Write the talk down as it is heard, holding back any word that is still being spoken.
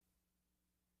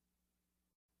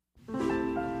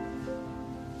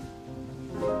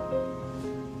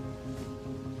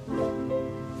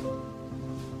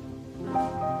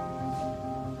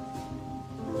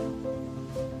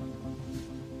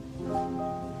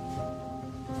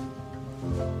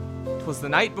'Twas the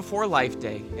night before Life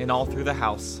Day, and all through the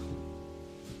house.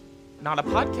 Not a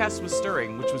podcast was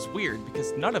stirring, which was weird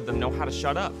because none of them know how to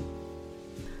shut up.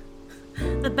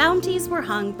 The bounties were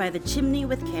hung by the chimney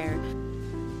with care,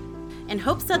 in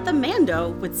hopes that the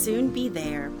Mando would soon be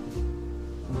there.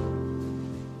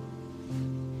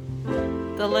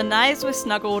 The Lanais were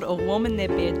snuggled or warm in their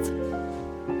beds,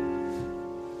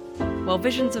 while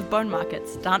visions of bone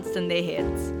markets danced in their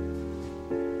heads.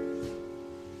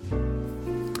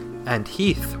 And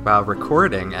Heath, while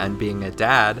recording and being a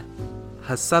dad,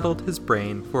 has settled his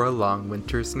brain for a long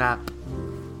winter's nap.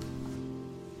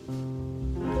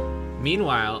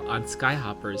 Meanwhile, on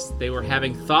Skyhoppers, they were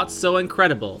having thoughts so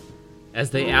incredible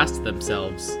as they asked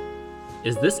themselves,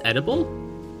 is this edible?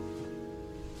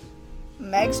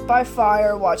 Meg's by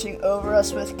fire watching over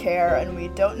us with care, and we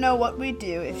don't know what we'd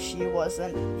do if she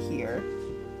wasn't here.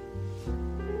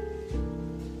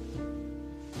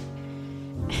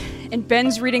 And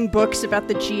Ben's reading books about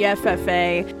the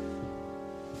GFFA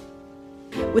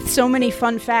with so many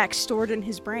fun facts stored in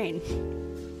his brain.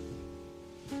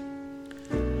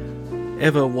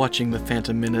 Eva watching the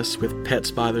Phantom Menace with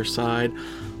pets by their side,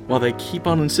 while they keep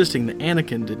on insisting that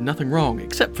Anakin did nothing wrong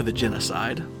except for the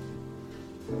genocide.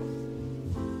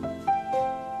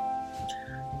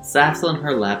 Saf's on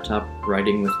her laptop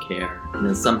writing with care, and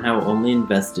is somehow only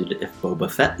invested if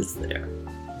Boba Fett is there.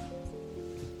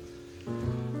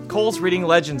 Cole's reading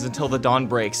Legends until the dawn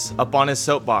breaks, up on his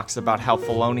soapbox about how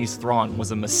Filoni's Thrawn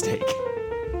was a mistake.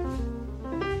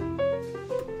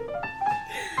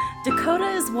 Dakota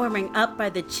is warming up by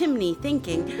the chimney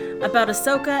thinking about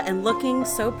Ahsoka and looking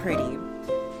so pretty.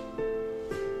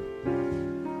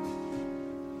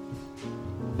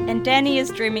 And Danny is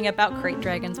dreaming about Krayt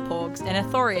Dragons, Porgs, and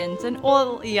Ithorians, and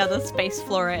all the other space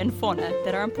flora and fauna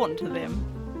that are important to them.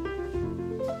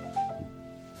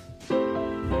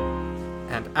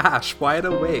 And Ash, wide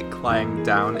awake, lying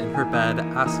down in her bed,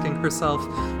 asking herself,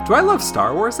 do I love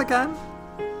Star Wars again?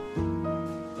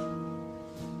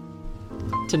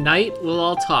 Tonight, we'll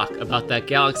all talk about that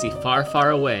galaxy far, far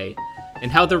away, and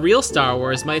how the real Star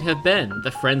Wars might have been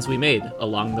the friends we made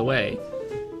along the way.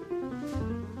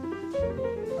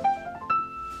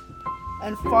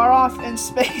 And far off in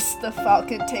space, the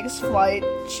Falcon takes flight.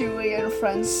 Chewie and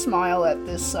friends smile at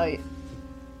this sight.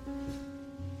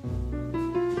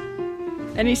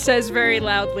 And he says very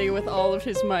loudly with all of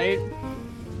his might,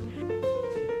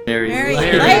 Merry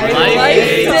Life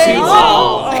to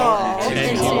all!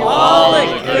 And to all a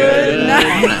good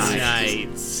night!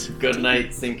 Good night,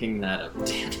 syncing that up,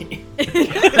 Danny.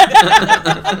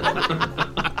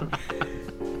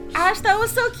 Ash, that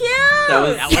was so cute! That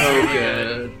was so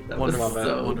good. That was Wonderful.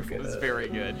 so Wonderful. good. It's very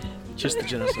good. Just the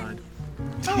genocide.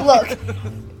 Look,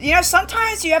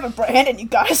 sometimes you have a brand and you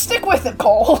gotta stick with it,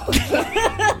 Cole.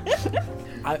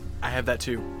 I have that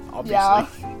too, obviously. Yeah,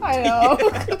 I know.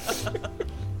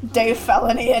 Dave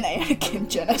Felony and Anakin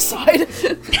genocide.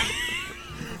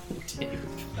 Dave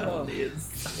Felony is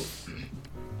so...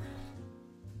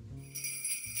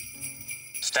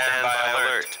 Stand by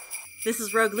alert. This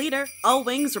is Rogue Leader. All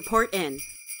wings report in.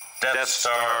 Death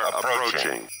Star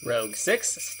approaching. Rogue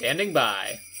 6, standing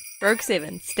by. Rogue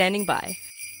 7, standing by.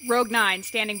 Rogue 9,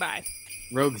 standing by.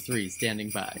 Rogue 3, standing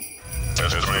by.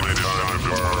 Estimated time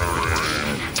for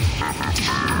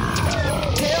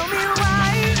Tell me why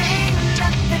it ain't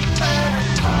nothing but a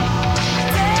talk.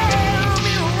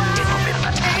 Tell me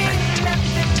why it ain't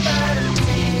nothing but a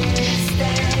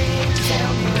mistake.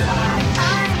 Tell me why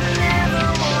I never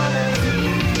wanna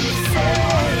hear you say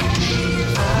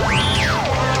I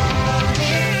want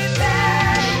it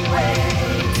that way.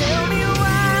 Tell me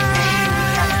why ain't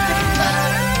nothing but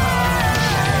a talk.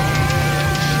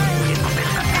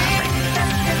 Ain't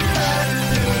nothing but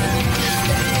a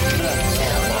mistake.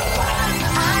 Tell me why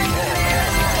I never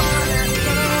wanna hear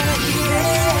you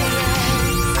say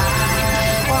I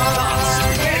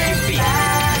want it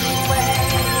that way.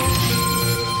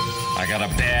 I got a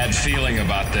bad feeling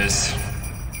about this.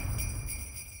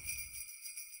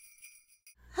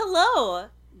 Hello,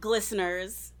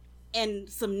 glisteners, and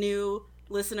some new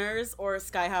listeners or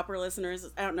Skyhopper listeners.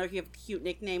 I don't know if you have a cute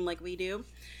nickname like we do.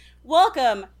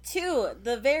 Welcome to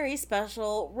the very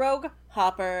special Rogue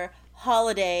Hopper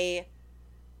holiday.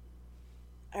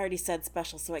 I already said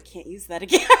special, so I can't use that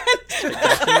again.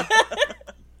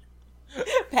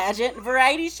 Pageant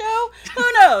variety show?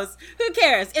 Who knows? Who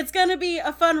cares? It's going to be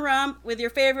a fun romp with your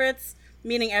favorites,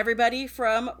 meaning everybody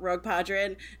from Rogue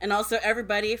Padron and also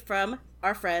everybody from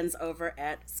our friends over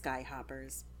at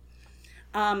Skyhoppers.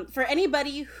 For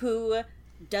anybody who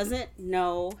doesn't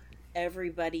know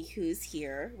everybody who's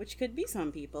here, which could be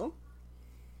some people,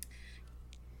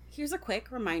 here's a quick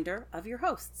reminder of your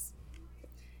hosts.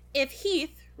 If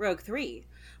Heath, Rogue 3,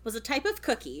 was a type of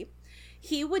cookie,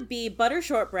 he would be butter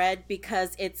shortbread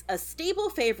because it's a stable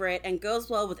favorite and goes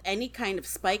well with any kind of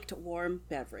spiked warm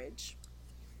beverage.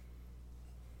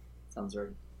 Sounds right.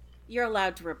 You're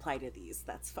allowed to reply to these.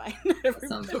 That's fine. That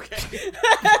sounds Okay.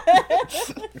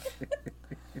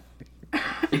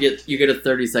 You get a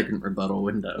 30-second rebuttal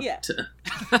window. Yeah. To...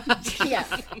 Yeah.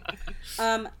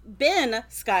 Ben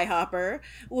Skyhopper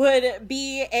would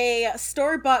be a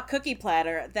store-bought cookie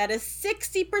platter that is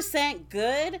 60%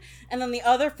 good, and then the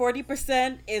other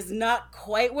 40% is not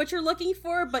quite what you're looking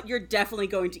for, but you're definitely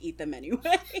going to eat them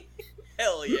anyway.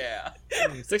 Hell yeah.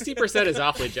 60% is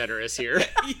awfully generous here.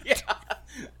 Yeah.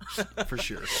 For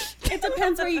sure. It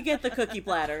depends where you get the cookie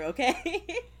platter, okay?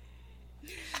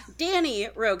 Danny,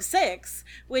 Rogue 6,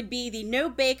 would be the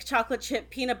no-bake chocolate chip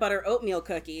peanut butter oatmeal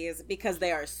cookies because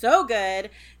they are so good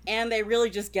and they really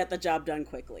just get the job done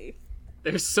quickly.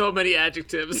 There's so many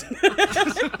adjectives.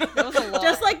 That was a lot.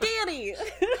 Just like Danny.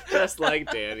 Just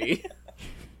like Danny.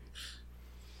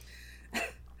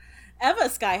 Eva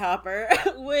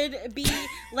Skyhopper would be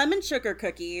lemon sugar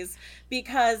cookies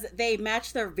because they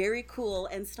match their very cool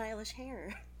and stylish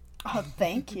hair. Oh,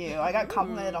 thank you. I got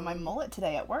complimented on my mullet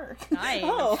today at work. Nice.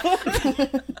 Oh.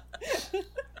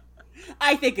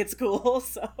 I think it's cool,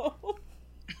 so.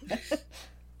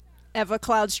 Eva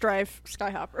Cloudstrife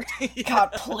Skyhopper.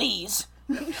 God, please.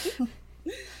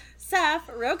 Saf,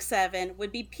 Rogue 7,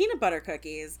 would be peanut butter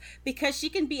cookies because she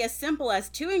can be as simple as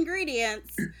 2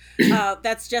 ingredients,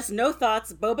 that's just no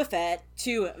thoughts, Boba Fett,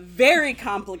 to very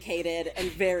complicated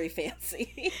and very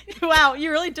fancy. Wow,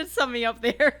 you really did sum me up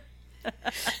there.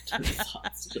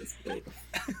 Thoughts just wait.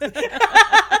 That's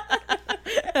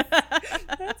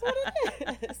what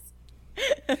it is.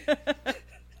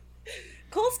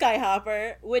 Cole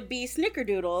Skyhopper would be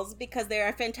Snickerdoodles because they are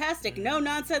a fantastic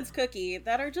no-nonsense cookie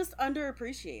that are just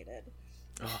underappreciated.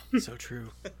 Oh, so true.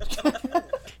 I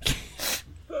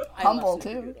Humble, love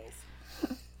too.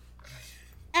 Snickerdoodles.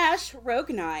 Ash, Rogue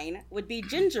 9, would be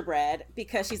gingerbread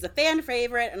because she's a fan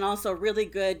favorite and also really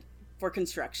good for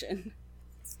construction.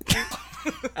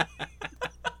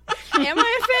 Am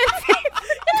I a fan?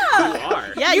 You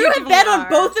are. Yeah, you you have been on are.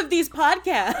 both of these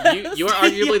podcasts. You are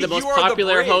arguably the most You are the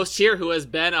popular bridge. host here who has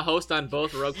been a host on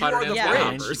both Rogue You are Potter and the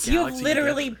Skyhoppers. bridge. You've Galaxy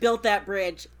literally together. built that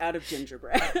bridge out of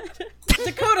gingerbread.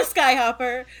 Dakota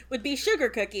Skyhopper would be sugar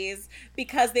cookies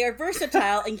because they are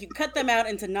versatile and you can cut them out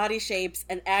into naughty shapes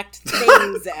and act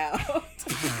things out.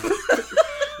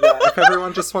 Yeah, if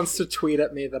everyone just wants to tweet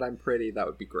at me that I'm pretty, that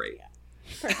would be great.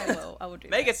 I will do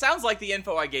Meg, that. it sounds like the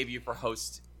info I gave you for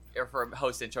host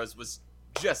intros was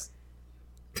just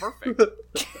perfect.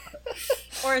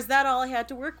 Or is that all I had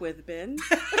to work with, Ben?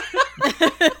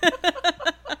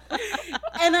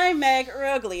 And I'm Meg,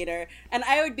 Rogue Leader, and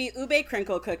I would be ube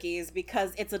crinkle cookies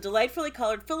because it's a delightfully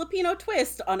colored Filipino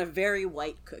twist on a very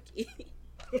white cookie.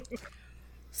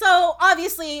 So,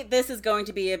 obviously, this is going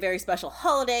to be a very special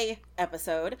holiday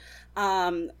episode.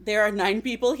 There are 9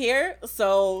 people here,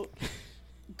 so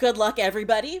good luck,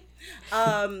 everybody.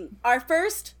 Our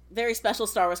first very special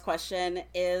Star Wars question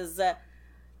is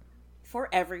for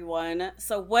everyone.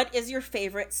 So, what is your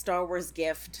favorite Star Wars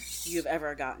gift you've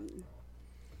ever gotten?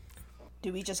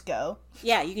 Do we just go?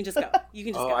 Yeah, you can just go. You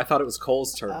can just Oh, go. I thought it was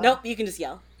Cole's turn. Nope, you can just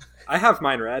yell. I have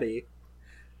mine ready.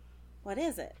 What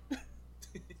is it?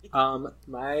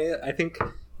 I think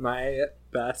my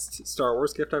best Star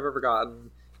Wars gift I've ever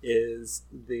gotten is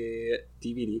the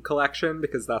DVD collection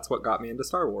because that's what got me into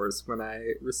Star Wars when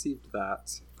I received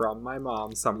that from my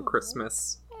mom some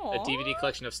Christmas. A DVD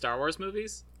collection of Star Wars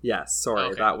movies? Yes, sorry,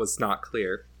 Okay. that was not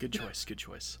clear. Good choice. Good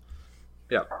choice.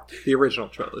 Yeah, the original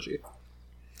trilogy.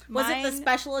 Was it the Mine-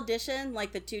 special edition,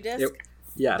 like the 2 disc?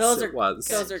 Yes, Those it are was.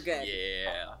 Those are good.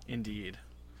 Yeah. Indeed.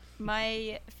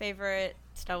 My favorite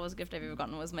Star Wars gift I've ever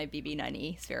gotten was my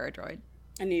BB-9E Spherodroid.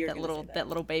 I knew you were That gonna say that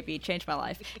little baby changed my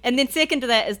life. And then second to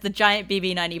that is the giant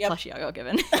BB-9E Yep. plushie I got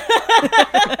given.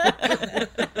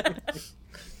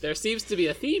 There seems to be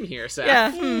a theme here, Seth.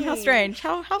 Yeah, how strange.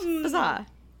 How bizarre.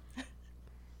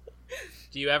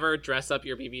 Do you ever dress up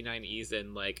your BB-9Es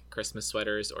in, like, Christmas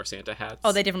sweaters or Santa hats?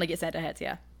 Oh, they definitely get Santa hats,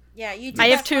 yeah. Yeah, you did I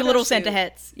have that 2 photo little shoot. Santa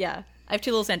hats, yeah. I have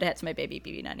 2 little Santa hats for my baby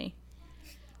BB-9E.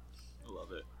 I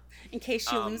love it. In case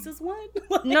she loses one?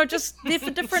 No, just they're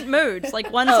for different moods.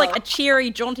 Like, one's like a cheery,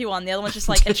 jaunty one, the other one's just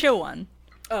like a chill one.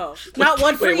 Oh, not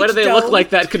one for Wait, each what do they dome. look like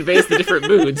that conveys the different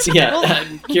moods? Yeah,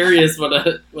 I'm curious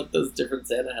what those different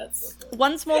Santa hats look like.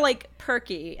 One's more like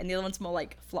perky, and the other one's more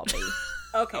like floppy.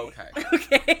 Okay. Okay.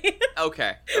 Okay.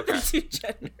 Okay. We're Okay. too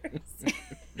generous.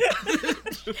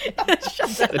 Shut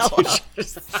the hell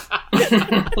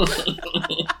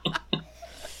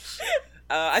up.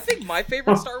 I think my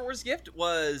favorite Star Wars gift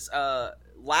was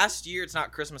last year. It's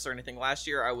not Christmas or anything. Last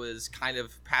year, I was kind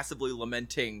of passively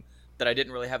lamenting that I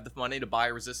didn't really have the money to buy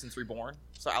Resistance Reborn,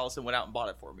 so Allison went out and bought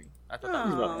it for me. I thought that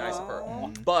was really nice of her.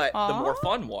 But the more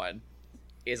fun one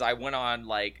is I went on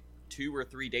like 2 or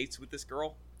 3 dates with this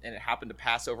girl, and it happened to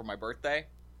pass over my birthday,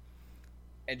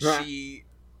 and she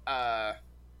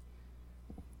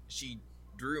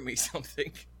drew me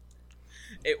something.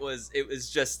 It was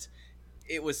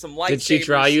some lightsabers. Did she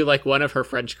draw you like one of her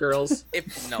French girls?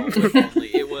 No,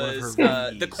 only. It was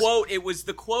the quote. It was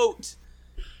the quote.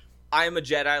 I am a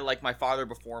Jedi like my father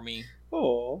before me.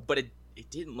 Oh. But it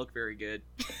didn't look very good.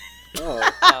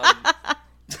 Oh.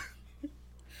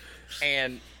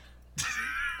 And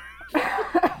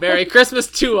Merry Christmas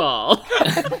to all.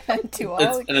 To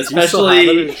all. And especially,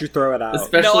 did you throw it out?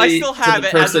 Especially no, I still have to the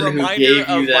it as a person who reminder gave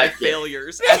of you my that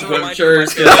failures. As a who I'm reminder sure of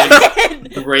is my feeling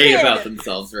failures. great about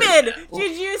themselves right Finn, now.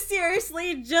 did you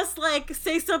seriously just like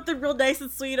say something real nice and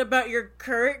sweet about your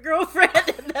current girlfriend,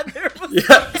 and then there was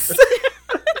Yes.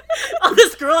 oh,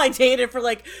 this girl I dated for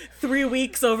like 3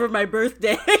 weeks over my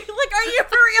birthday? Like, are you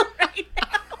for real right now?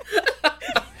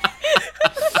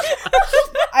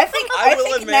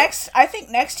 I think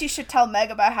next you should tell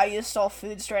Meg about how you stole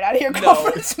food straight out of your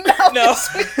girlfriend's mouth.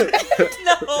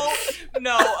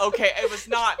 No. Okay, it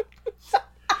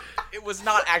was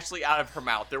not actually out of her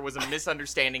mouth. There was a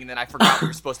misunderstanding, and then I forgot we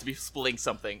were supposed to be splitting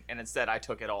something, and instead I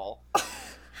took it all.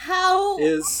 How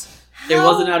It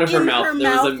wasn't out of her mouth.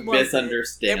 There was a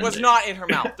misunderstanding. It was not in her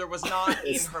mouth. There was not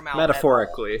in her mouth.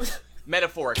 Metaphorically.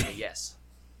 Metaphorically, yes.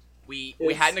 We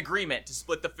had an agreement to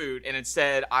split the food, and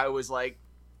instead I was like,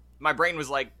 my brain was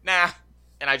like, nah,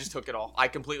 and I just took it all. I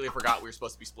completely forgot we were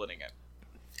supposed to be splitting it.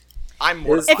 I'm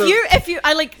mortified.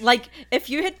 If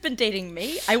you had been dating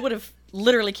me, I would have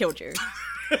literally killed you.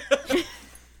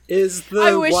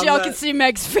 I wish y'all could see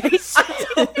Meg's face.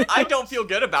 I don't feel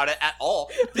good about it at all.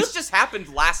 This just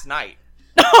happened last night.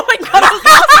 Oh my god,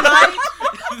 last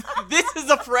night? This is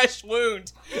a fresh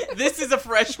wound.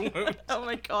 Oh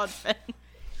my god, Ben.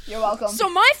 You're welcome. So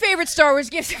my favorite Star Wars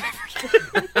gift I've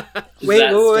ever gotten.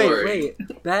 Wait.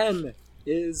 Ben,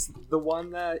 is the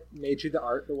one that made you the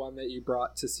art the one that you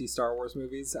brought to see Star Wars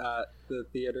movies at the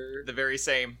theater? The very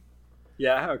same.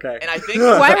 Yeah, okay. And I think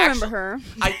I remember her.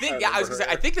 I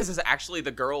think this is actually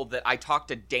the girl that I talked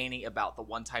to Danny about the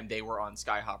one time they were on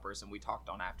Skyhoppers and we talked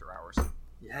on After Hours.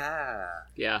 Yeah.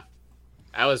 Yeah.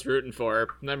 I was rooting for her,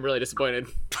 and I'm really disappointed.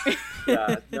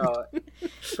 Yeah, no.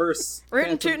 First,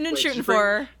 rootin', tootin', and shooting for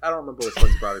her. I don't remember which one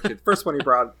you brought her to. The first one you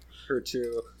brought her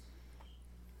to,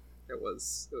 it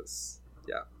was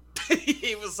yeah.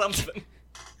 It was something.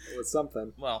 It was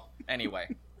something. Well, anyway,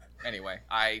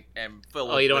 I am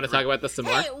filled. Oh, you don't want to talk about this some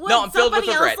more? Hey, No, I'm filled with somebody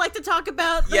regret. else like to talk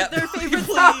about Yep. their favorite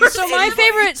Star Wars? So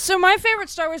my favorite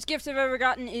Star Wars gift I've ever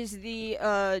gotten is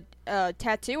the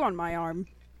tattoo on my arm.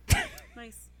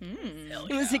 Nice.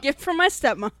 It was a gift from my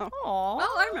stepmom. Aww.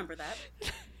 Oh, I remember that.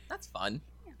 That's fun.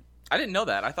 I didn't know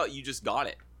that. I thought you just got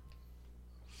it.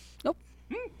 Nope.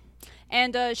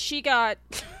 And she got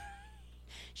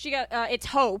it's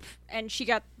Hope, and she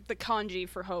got the kanji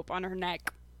for Hope on her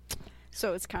neck.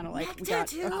 So it's kind of like we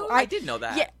got. I did know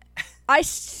that. Yeah. I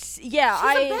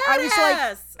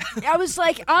was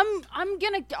like, I'll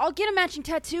get a matching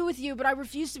tattoo with you, but I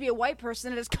refuse to be a white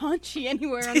person that has kanji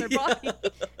anywhere on their body.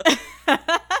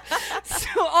 So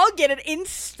I'll get it in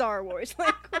Star Wars.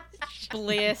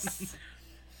 Bliss.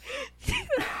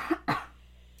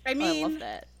 I mean, I love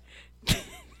that.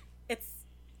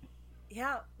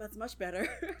 That's much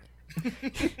better.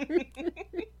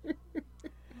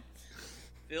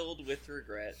 Filled with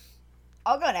regret.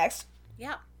 I'll go next.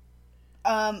 Yeah.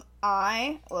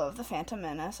 I love the Phantom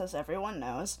Menace, as everyone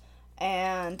knows,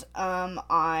 and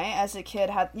I, as a kid,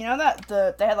 had they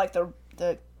had like the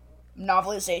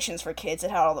novelizations for kids that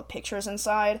had all the pictures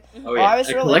inside. Oh yeah, I was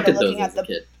really collected looking those at as the a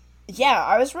kid. Yeah,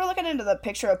 I was really looking into the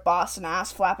picture of Boston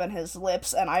Ass flapping his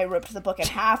lips, and I ripped the book in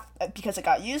half because it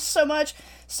got used so much.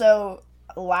 So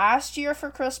last year for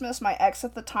Christmas, my ex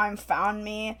at the time found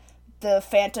me the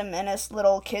Phantom Menace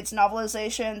little kids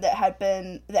novelization that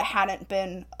hadn't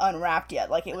been unwrapped yet.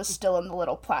 Like, it was still in the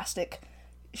little plastic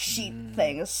sheet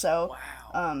things. So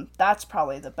that's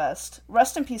probably the best.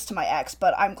 Rest in peace to my ex,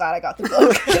 but I'm glad I got the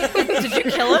book. Did you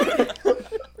kill him?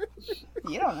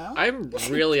 You don't know. I'm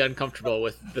really uncomfortable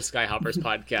with the Skyhoppers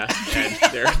podcast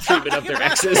and their treatment of their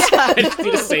exes. I just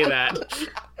need to say that.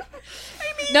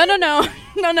 No.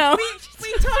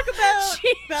 We talk about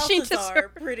she Balthazar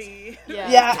pretty.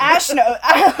 Yeah, Ash. No,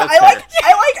 I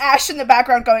like Ash in the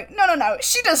background going, no.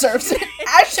 She deserves it.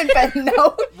 Ash and Ben,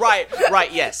 no. Right.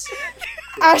 Yes.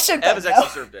 Ash and Ben, Eva's actually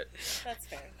served it. That's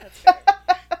fair.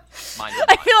 Mind you.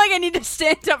 I need to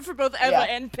stand up for both Eva Yeah.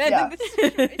 and Ben Yeah. in this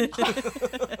situation.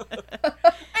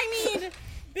 I mean,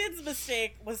 Ben's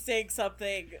mistake was saying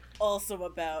something also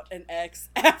about an ex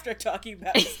after talking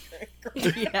about his current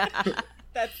girlfriend. Yeah.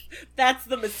 That's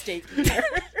the mistake here.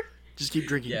 Just keep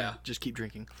drinking. Yeah. man. Just keep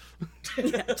drinking.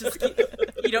 Yeah, just keep,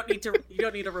 you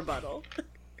don't need a rebuttal.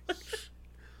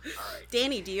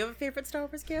 Danny, do you have a favorite Star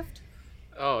Wars gift?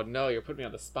 Oh no, you're putting me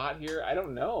on the spot here. I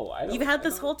don't know. You've had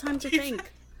this whole time to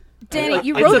think. Danny,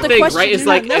 you It's wrote the the thing, question. right? you It's do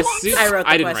like not as know. soon I wrote the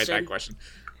I didn't question. write that question.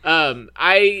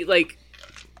 I like.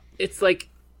 It's like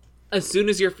as soon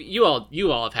as you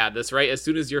all have had this, right? As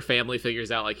soon as your family figures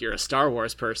out like you're a Star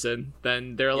Wars person,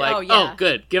 then they're like, Oh, yeah.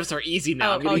 good, gifts are easy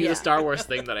now. I'm gonna use yeah. a Star Wars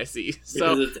thing that I see.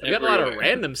 So Because it's I've got a lot of everywhere.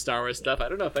 random Star Wars stuff. I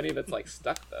don't know if any of it's like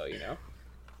stuck though. You know.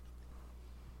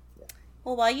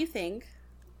 Well, while you think,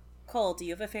 Cole, do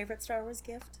you have a favorite Star Wars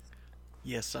gift?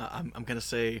 Yes, I'm gonna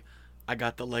say I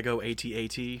got the Lego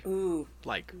AT-AT Ooh,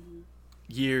 like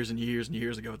years and years and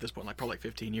years ago at this point, like probably like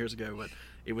 15 years ago, but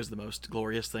it was the most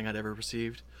glorious thing I'd ever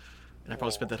received. And I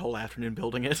probably spent that whole afternoon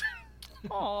building it.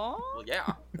 Aww. Well,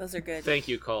 yeah. those are good. Thank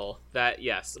you, Cole. That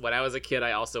yes, when I was a kid,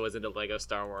 I also was into Lego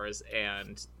Star Wars,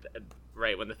 and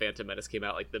right when the Phantom Menace came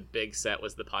out, like the big set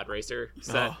was the Pod Racer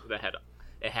set Oh. that had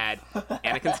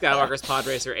Anakin Skywalker's Pod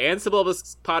Racer and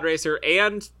Sebulba's Pod Racer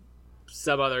and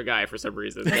some other guy for some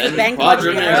reason. Ben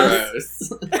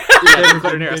Quadraneros. Yeah,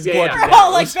 Quadraneros. Yeah, yeah.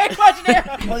 Oh, like Ben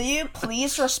Quadraneros. Will you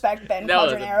please respect Ben That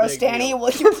was a Quadraneros, big Danny? deal. Will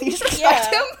you please respect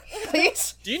Yeah. him?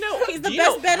 Please? Do you know? He's do the you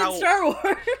best know Ben how in Star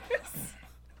Wars.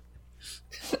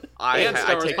 And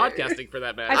Star Wars take podcasting for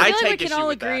that matter. I feel like we take can issue all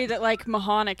with agree that like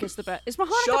Mahonic is the best. Is Mahonic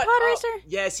Shut a pod up. racer?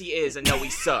 Yes, he is, and no, he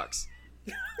sucks.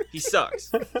 He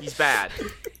sucks. He's bad.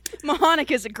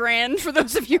 Mahonic is a grand for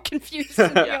those of you confused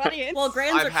in the Yeah. audience. Well,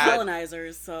 Grands I've are had-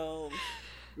 colonizers, so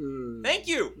Thank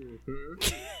you.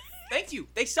 Thank you.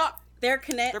 They suck. they're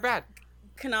They're bad.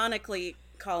 canonically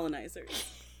colonizers.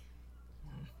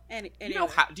 And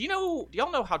Do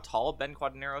y'all know how tall Ben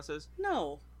Quadraneros is?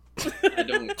 No. I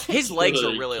don't. His legs are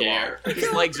really really care. long.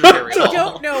 His legs are very I long.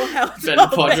 don't know how Ben tall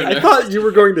Quadraneros. I thought you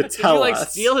were going to Did tell you like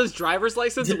us. steal his driver's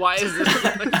license? Why is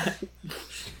this?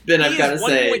 Ben, He I've got to is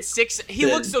say, 1.6. He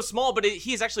Ben. looks so small, but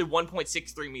he is actually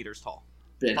 1.63 meters tall.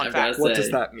 Ben, Fun I've got fact. to What say,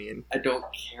 does that mean? I don't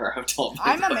care how tall. Ben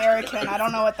I'm American. Quadraneros I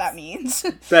don't know what that means.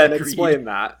 Ben, Agreed. explain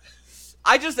that.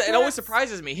 It always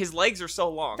surprises me. His legs are so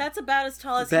long. That's about as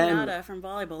tall as Ben- Hinata from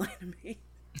Volleyball Anime.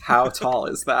 How tall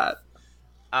is that?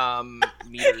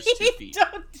 Meters, 2 feet.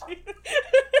 Don't do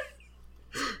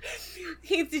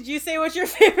Heath, did you say what your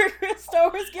favorite Star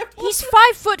Wars gift was? He's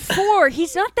 5'4".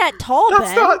 He's not that tall, That's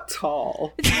Ben. not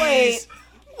tall. Wait,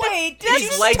 did His you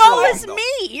He's legs as tall are long, as though.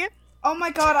 me. Oh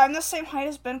my god, I'm the same height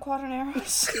as Ben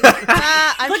Quadraneros.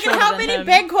 I'm Look shorter at how than many him.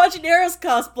 Ben Quadraneros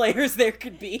cosplayers there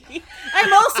could be.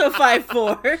 I'm also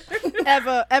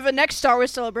 5'4". Eva, next Star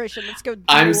Wars celebration. Let's go.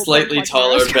 I'm dual slightly Ben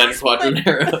taller Ben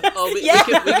Quadraneros. Quadraneros. Oh, we Yes.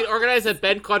 can organize a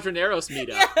Ben Quadraneros meetup.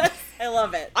 Yes, I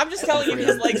love it. I'm just telling you,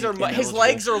 his legs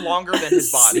are longer than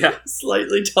his body. Yeah.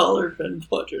 Slightly taller Ben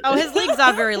Quadraneros. Oh, his legs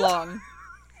are very long.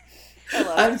 I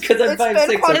love it. Because I'm It's Ben 5'6", I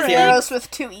can't. Quadraneros with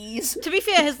 2 E's. To be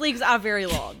fair, his legs are very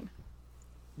long.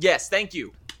 Yes, thank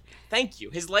you. Thank you.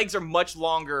 His legs are much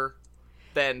longer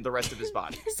than the rest of his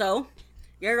body. So,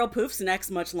 Yarrow Poof's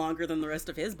neck's much longer than the rest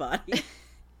of his body.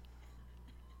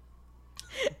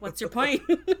 What's your point?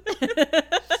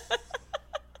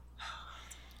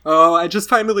 Oh, I just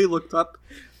finally looked up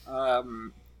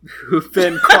who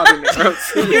Ben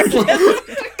Quadraneros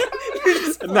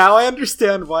is. And now I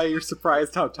understand why you're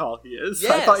surprised how tall he is.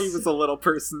 I thought he Yes. was a little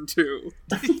person too.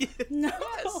 No.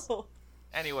 Yes.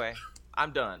 Anyway,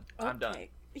 I'm done. I'm done. Okay.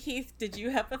 Heath, did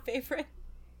you have a favorite?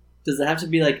 Does it have to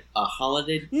be like a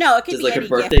holiday? No, it could Does, be like, a any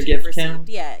birthday gift gift you've count?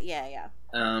 received. Yeah.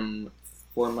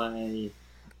 For my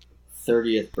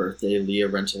 30th birthday, Leah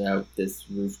rented out this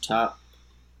rooftop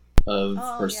of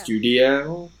her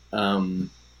studio, and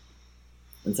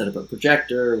set up a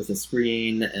projector with a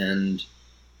screen and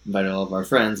invited all of our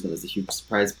friends. And it was a huge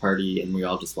surprise party, and we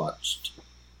all just watched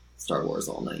Star Wars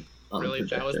all night on Really, the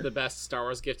projector. that was the best Star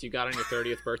Wars gift you got on your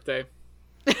 30th birthday?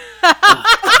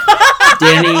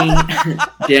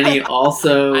 Danny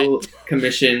also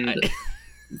commissioned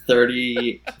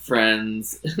 30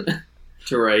 friends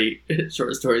to write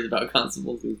short stories about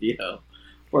Constable Luvio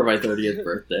for my 30th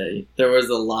birthday. There was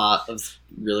a lot of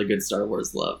really good Star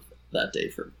Wars love that day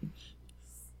for me.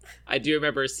 I do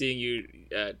remember seeing you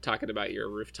talking about your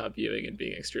rooftop viewing and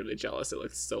being extremely jealous. It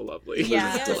looked so lovely.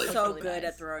 Yeah, It was you're delightful. so Really good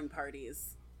nice. at throwing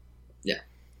parties. Yeah.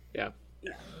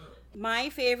 My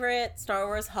favorite Star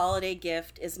Wars holiday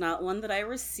gift is not one that I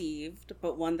received,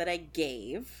 but one that I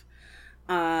gave.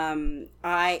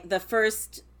 The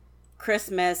first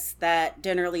Christmas that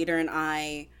Dinner Leader and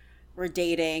I were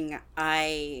dating,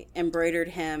 I embroidered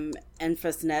him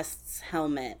Enfys Nest's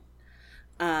helmet.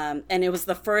 And it was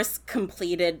the first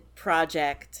completed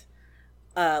project,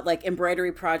 like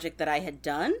embroidery project that I had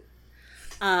done.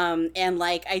 And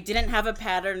like, I didn't have a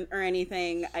pattern or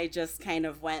anything. I just kind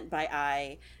of went by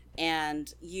eye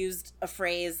and used a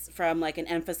phrase from like an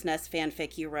Enfys Nest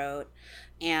fanfic he wrote.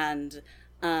 And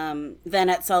then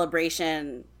at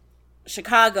Celebration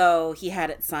Chicago, he had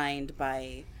it signed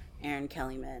by Erin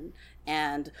Kellyman.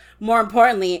 And more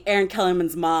importantly, Erin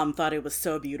Kellyman's mom thought it was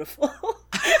so beautiful.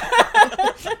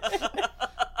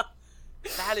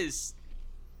 That is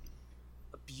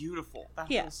beautiful. That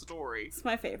whole story. It's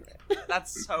my favorite.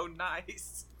 That's so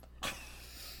nice.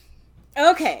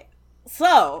 Okay,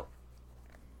 so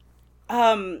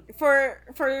for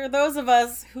those of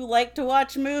us who like to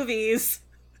watch movies,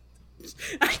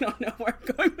 I don't know where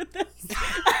I'm going with this.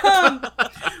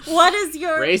 What is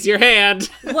your Raise your hand.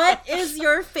 What is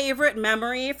your favorite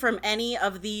memory from any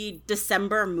of the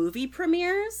December movie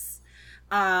premieres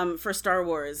for Star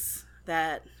Wars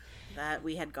that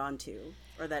we had gone to,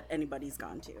 or that anybody's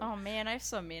gone to? Oh man, I have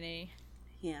so many.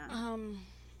 Yeah.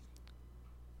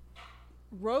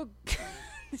 Rogue.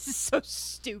 This is so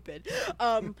stupid.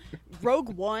 Rogue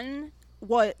One,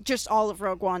 just all of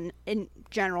Rogue One in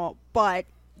general, but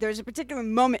there's a particular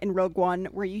moment in Rogue One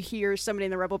where you hear somebody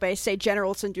in the Rebel base say,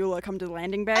 "General Syndulla, come to the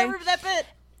landing bay." I remember that bit.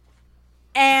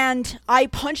 And I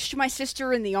punched my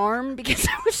sister in the arm because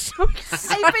I was so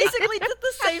excited. I basically did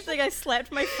the same thing. I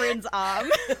slapped my friend's arm.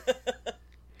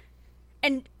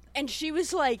 And she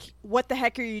was like, "What the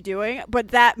heck are you doing?"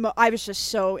 But I was just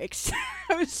so excited.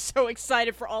 I was so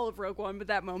excited for all of Rogue One, but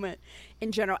that moment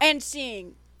in general, and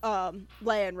seeing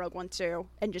Leia in Rogue One too,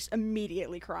 and just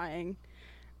immediately crying.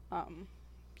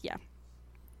 Yeah.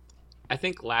 I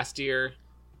think last year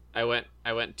I went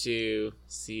to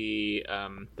see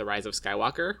The Rise of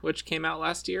Skywalker, which came out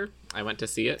last year. I went to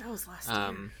see it. That was last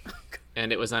year.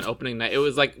 And it was on opening night. It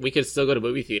was like we could still go to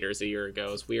movie theaters a year ago.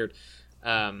 It was weird.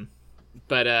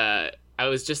 But I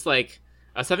was just like,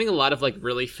 I was having a lot of like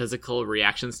really physical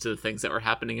reactions to the things that were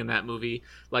happening in that movie.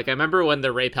 Like I remember when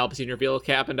the Rey Palpatine reveal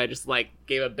happened, I just like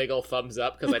gave a big old thumbs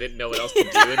up because I didn't know what else to do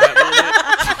in that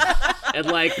moment. And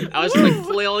like I was just like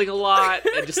flailing a lot,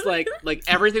 and just like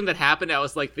everything that happened, I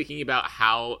was like thinking about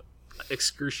how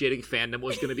excruciating fandom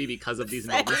was going to be because of these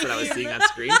moments that I was seeing on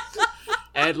screen.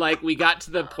 And like we got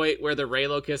to the point where the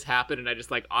Reylo kiss happened, and I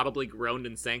just like audibly groaned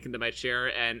and sank into my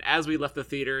chair. And as we left the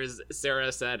theaters,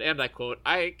 Sarah said, and I quote,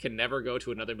 "I can never go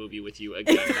to another movie with you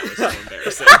again." That was so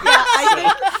embarrassing. Yeah,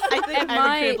 I think I'm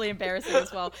incredibly embarrassing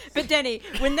as well. But Danny,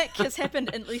 when that kiss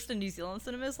happened, at least in New Zealand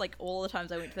cinemas, like all the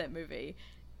times I went to that movie,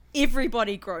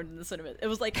 everybody groaned in the cinema. It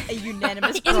was like a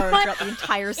unanimous groan throughout the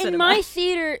entire cinema.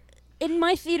 In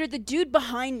my theater, the dude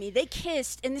behind me, they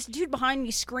kissed, and this dude behind me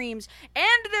screams, "And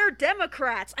they're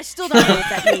Democrats!" I still don't know what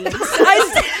that means.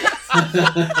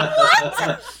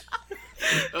 What?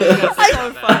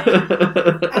 So funny.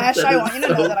 Ash, I want you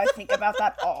to know that I think about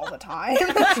that all the time.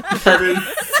 That is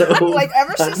so Like,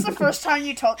 ever since the first time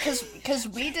you told... Because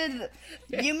we did...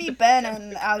 You, me, Ben,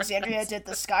 and Alexandria did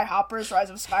the Skyhoppers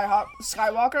Rise of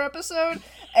Skywalker episode,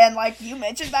 and, like, you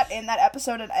mentioned that in that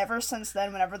episode, and ever since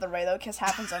then, whenever the Reylo kiss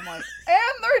happens, I'm like,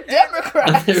 and they're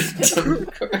Democrats!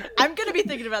 I'm gonna be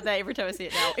thinking about that every time I see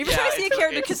it now. Every time I see a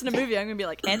character kiss in a movie, I'm gonna be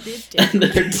like, and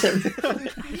they're Democrats.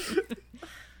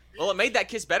 Well, it made that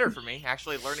kiss better for me,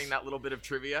 actually, learning that little bit of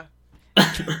trivia.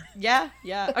 Yeah.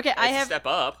 Okay, I It's a have step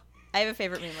up. I have a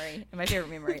favorite memory, and my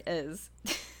favorite memory is...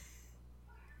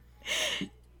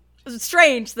 It's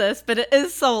strange, this, but it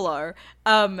is Solo.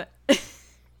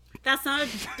 That's not a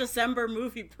December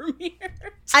movie premiere.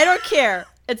 I don't care.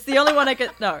 It's the only one I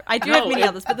could... No, I do have many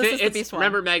others, but this is the best one.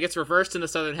 Remember, Meg, it's reversed in the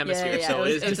Southern Hemisphere, Yeah, so it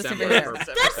it is was December. December.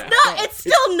 That's not... It's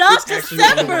still not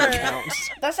December!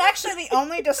 That's actually the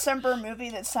only December movie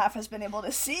that Saf has been able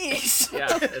to see. So.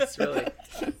 Yeah, it's really...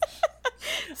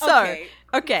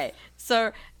 Okay,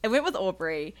 so I went with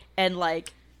Aubrey, and,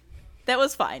 like, that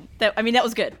was fine. That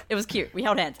was good. It was cute. We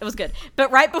held hands. It was good.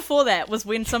 But right before that was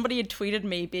when somebody had tweeted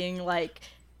me being like,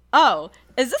 "Oh,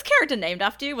 is this character named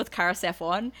after you?" with Cara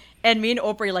Safwan. And me and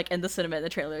Aubrey, like, in the cinema in the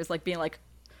trailers, like, being like,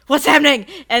 "What's happening?"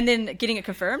 And then getting it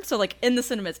confirmed. So, like, in the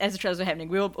cinemas, as the trailers were happening,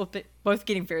 we were both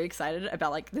getting very excited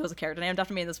about, like, there was a character named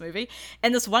after me in this movie.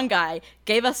 And this one guy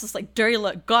gave us this, like, dirty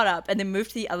look, got up, and then moved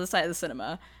to the other side of the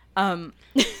cinema.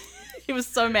 He was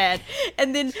so mad.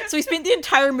 And then, so we spent the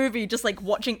entire movie just, like,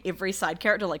 watching every side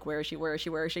character, like, where is she, where is she,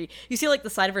 where is she? You see, like, the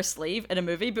side of her sleeve in a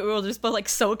movie, but we were just both, like,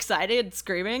 so excited and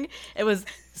screaming. It was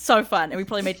so fun, and we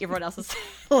probably made everyone else's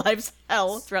lives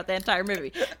hell throughout the entire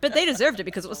movie. But they deserved it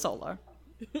because it was Solo.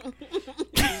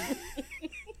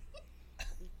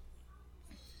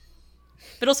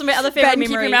 But also my other favorite Ben, keep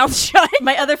memory. your mouth shut.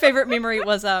 My other favorite memory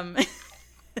was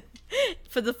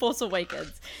for The Force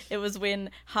Awakens. It was when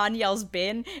Han yells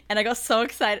Ben, and I got so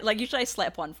excited. Like, usually I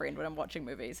slap one friend when I'm watching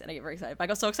movies, and I get very excited. But I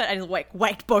got so excited, I just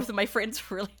whacked both of my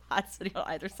friends really hard, sitting on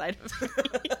either side of me.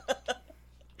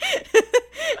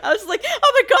 I was like,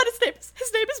 oh my god, his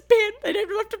name is Ben. They named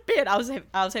him after Ben. I was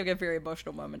having a very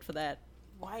emotional moment for that.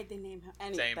 Why'd they name him?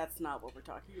 Same. That's not what we're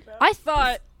talking about. I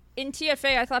thought in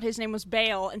TFA, I thought his name was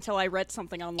Bale until I read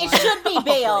something online. It should be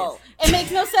Bale. It makes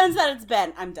no sense that it's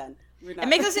Ben. I'm done. It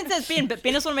makes no sense that it's Ben, but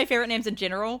Ben is one of my favorite names in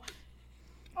general.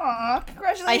 Aw,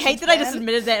 congratulations, I hate that Ben. I just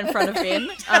admitted that in front of Ben.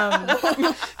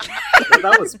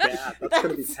 That was bad. That's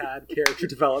going to be bad character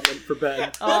development for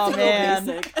Ben. Oh man,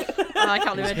 basic. I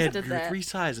can't believe I His just head did grew that. 3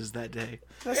 sizes that day.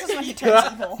 This is when he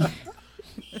turns evil.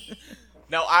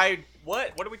 No,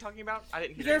 what are we talking about? I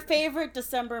didn't hear Your that. favorite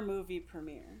December movie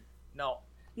premiere. No.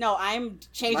 No, I'm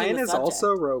changing Mine the is subject.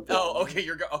 also Rogue One. Oh, okay,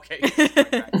 okay.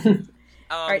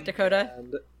 All right, Dakota.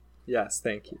 And yes,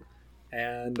 thank you.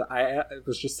 And I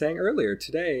was just saying earlier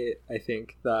today, I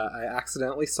think that I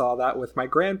accidentally saw that with my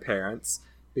grandparents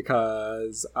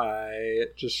because I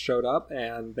just showed up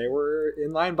and they were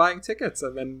in line buying tickets,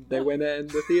 and then they went in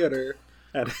the theater,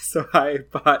 and so I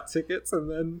bought tickets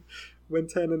and then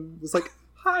went in and was like,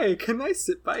 "Hi, can I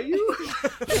sit by you?"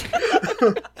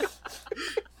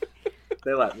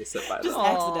 They let me sit by them. Just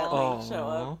accidentally Aw. show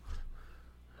up.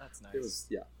 That's nice. It was,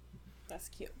 yeah. That's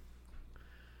cute.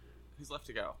 Who's left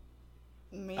to go?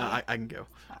 Me. I can go.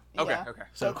 Okay, Yeah. okay.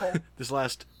 So cool. this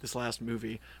last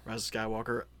movie, Rise of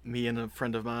Skywalker, me and a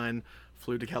friend of mine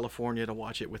flew to California to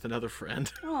watch it with another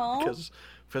friend Aw.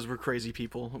 because we're crazy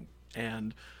people,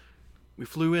 and we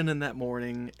flew in that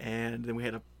morning, and then we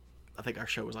had I think our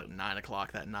show was like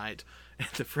 9:00 that night, and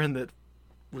the friend that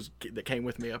came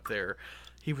with me up there,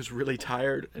 he was really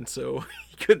tired, and so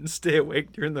he couldn't stay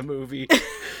awake during the movie.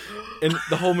 And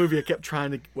the whole movie, I kept trying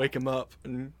to wake him up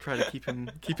and try to keep him.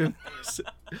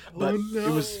 But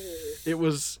it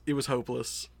was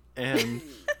hopeless. And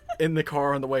in the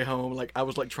car on the way home, like I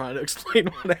was like trying to explain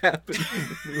what happened in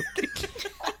the movie.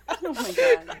 Oh my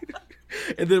god.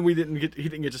 And then he didn't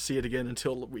get to see it again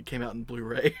until we came out in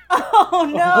Blu-ray. Oh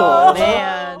no.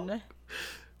 Man.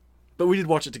 But we did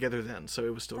watch it together then, so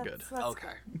it was still good. That's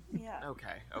Okay. Yeah.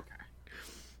 Okay.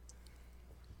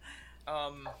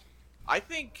 I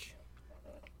think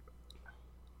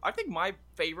my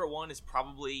favorite one is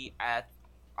probably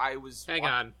Hang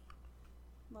on.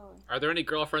 Well, Are there any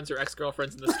girlfriends or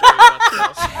ex-girlfriends in the story?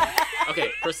 About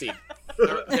okay, proceed.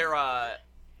 They're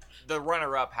the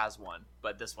runner-up has one,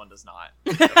 but this one does not.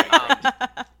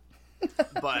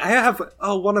 But I have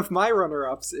one of my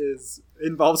runner-ups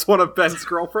involves one of Ben's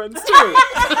girlfriends too.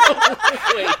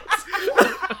 Wait.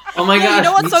 Oh my Yeah, gosh, you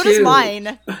know what? me So does too.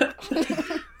 mine.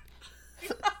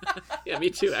 Yeah, me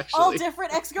too. all Actually,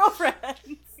 different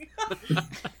ex-girlfriends.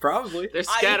 Probably. they're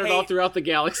scattered all through the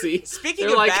galaxy. speaking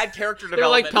They're of like, bad character they're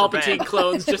like development, for Palpatine Ben,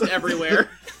 clones just everywhere.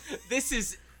 this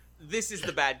is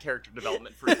the bad character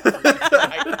development for you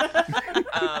tonight.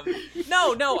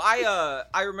 No.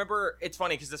 I remember. It's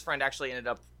funny because this friend actually ended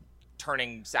up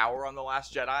turning sour on The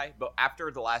Last Jedi. But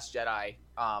after The Last Jedi,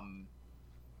 I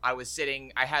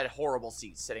had horrible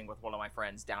seats sitting with one of my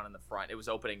friends down in the front. It was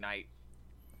opening night,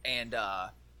 and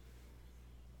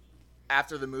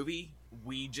after the movie,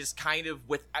 we just kind of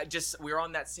we were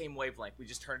on that same wavelength. We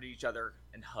just turned to each other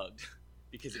and hugged.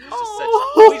 Because it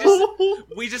was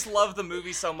just we just love the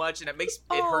movie so much, and it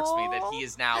hurts me that he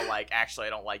is now like, actually I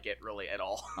don't like it really at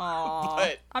all. Aw.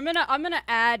 But I'm gonna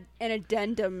add an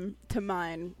addendum to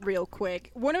mine real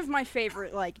quick. One of my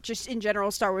favorite, like, just in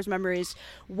general Star Wars memories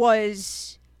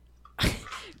was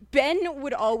Ben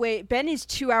is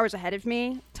 2 hours ahead of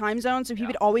me, time zone, so he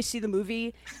would always see the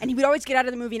movie, and he would always get out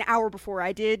of the movie an hour before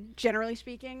I did, generally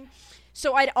speaking.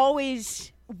 So I'd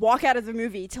always walk out of the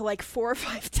movie to like 4 or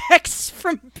 5 texts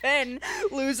from Ben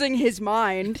losing his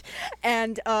mind,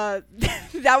 and that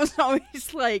was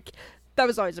always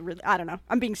a really, I don't know,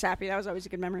 I'm being sappy, that was always a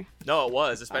good memory. no, it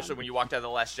was, especially when you walked out of The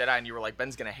Last Jedi and you were like,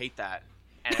 Ben's gonna hate that.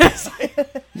 And I was like,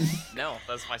 no,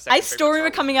 that's my second. I still remember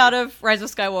favorite Star coming Wars out of Rise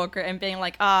of Skywalker and being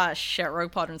like, shit,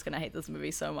 Rogue Podron's gonna hate this movie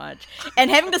so much.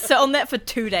 And having to sit on that for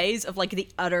 2 days of like the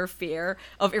utter fear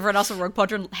of everyone else in Rogue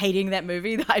Podron hating that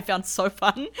movie that I found so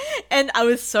fun. And I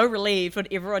was so relieved when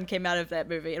everyone came out of that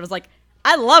movie. It was like,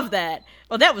 I love that.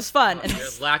 Well, that was fun. And Your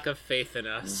lack of faith in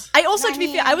us. I also, to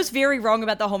be fair, I was very wrong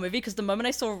about the whole movie because the moment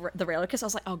I saw the Raylo kiss, I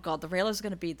was like, oh god, the Raylos are going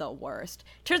to be the worst.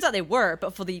 Turns out they were,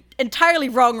 but for the entirely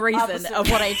wrong reason Opposite. of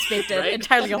what I expected. Right?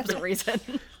 Entirely opposite reason.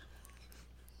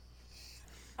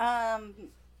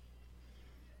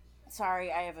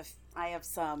 sorry, I have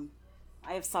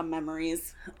some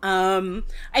memories.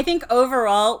 I think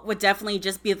overall would definitely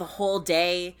just be the whole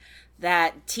day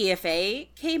that TFA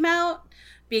came out,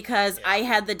 because I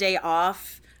had the day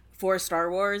off for Star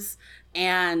Wars,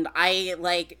 and I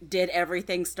like did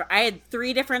everything. I had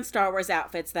 3 different Star Wars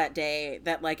outfits that day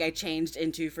that like I changed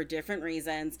into for different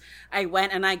reasons. I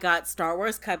went and I got Star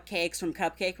Wars cupcakes from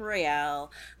Cupcake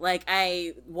Royale. Like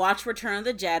I watched Return of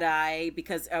the Jedi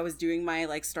because I was doing my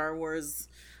like Star Wars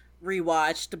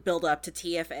rewatch to build up to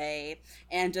TFA,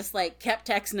 and just like kept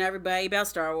texting everybody about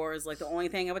Star Wars, like the only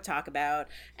thing I would talk about.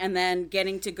 And then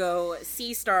getting to go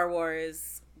see Star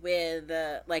Wars with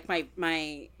like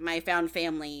my found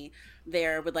family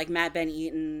there, with like Matt Ben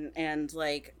Eaton and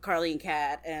like Carly and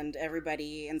Kat and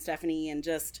everybody and Stephanie, and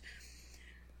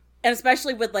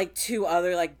especially with like 2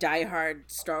 other like diehard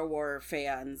Star Wars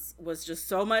fans, was just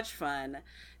so much fun.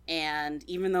 And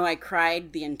even though I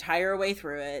cried the entire way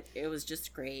through it, it was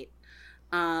just great.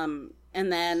 And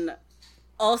then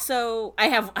also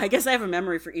I guess I have a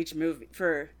memory for each movie,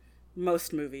 for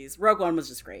most movies. Rogue One was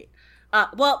just great.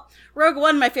 Rogue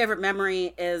One, my favorite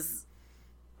memory is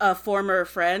a former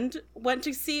friend went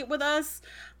to see it with us.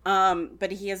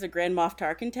 But he has a Grand Moff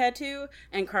Tarkin tattoo,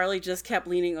 and Carly just kept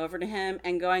leaning over to him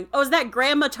and going, "Oh, is that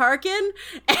Grandma Tarkin?"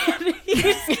 And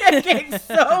he's getting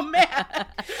so mad.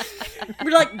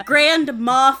 We're like, "Grand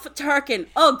Moff Tarkin."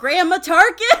 "Oh, Grandma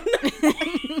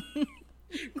Tarkin."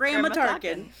 Grandma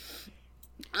Tarkin.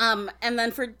 And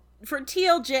then for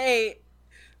TLJ,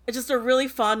 just a really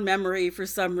fond memory for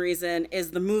some reason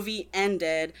is the movie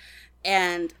ended,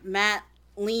 and Matt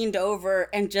leaned over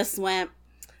and just went,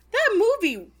 "That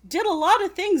movie did a lot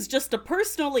of things just to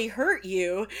personally hurt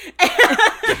you."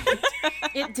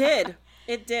 It did.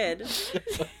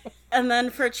 And then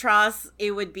for Tross,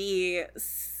 it would be,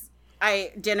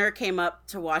 Dinner came up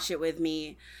to watch it with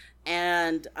me,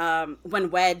 and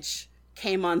when Wedge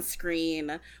came on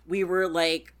screen, we were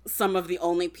like some of the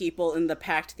only people in the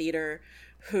packed theater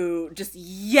who just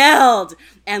yelled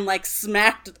and like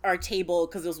smacked our table,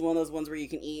 because it was one of those ones where you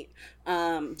can eat.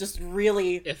 Just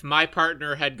really. If my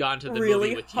partner had gone to the really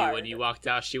movie with hard. you and you walked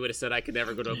out, she would have said I could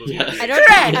never go to a movie with you. I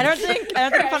don't think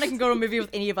Fanny can go to a movie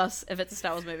with any of us if it's a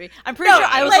Star Wars movie. I'm pretty sure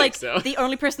I was like the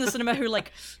only person in the cinema who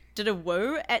like did a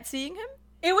whoa at seeing him.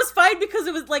 It was fine because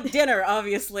it was like dinner,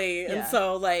 obviously, and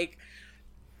so like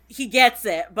he gets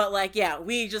it. But like, yeah,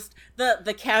 we just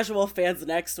the casual fans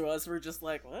next to us were just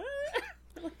like, "What?"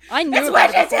 I knew It's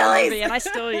about Wedge the Antilles! movie and I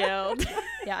still yelled.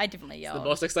 Yeah, I definitely The yelled.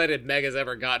 most excited Meg has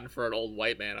ever gotten for an old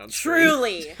white man on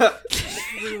screen.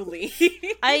 Truly.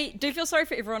 I do feel sorry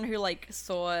for everyone who like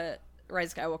saw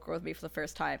Rise of Skywalker with me for the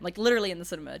first time, like literally in the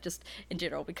cinema, just in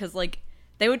general, because like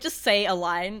they would just say a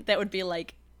line that would be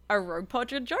like a Rogue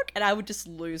Podrian joke, and I would just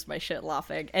lose my shit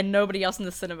laughing, and nobody else in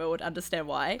the cinema would understand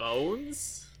why.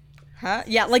 Bones? Huh?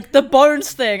 Yeah, like the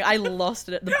bones thing. I lost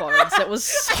it at the bones. It was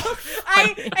so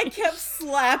funny. I kept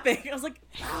slapping. I was like,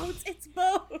 "Bones, it's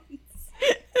Bones."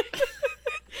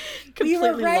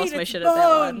 Completely right, lost my it's shit at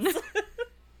that one. Bones.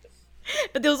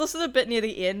 But there was also the bit near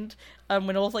the end,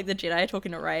 when all of like the Jedi are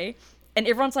talking to Rey, and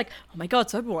everyone's like, "Oh my god,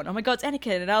 it's Obi-Wan! Oh my god, it's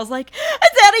Anakin!" And I was like,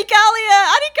 "It's Annie Gallia!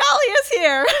 Annie Gallia's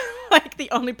here!" Like the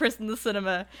only person in the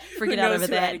cinema freaking out knows over who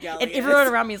that, Annie Gallia and everyone is.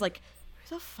 around me is like,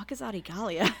 "Who the fuck is Annie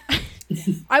Gallia?"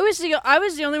 I was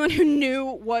the only one who knew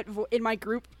what in my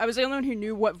group. I was the only one who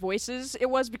knew what voices it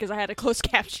was because I had a closed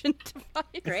caption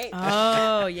device. Great.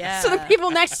 Oh yeah. So the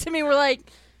people next to me were like,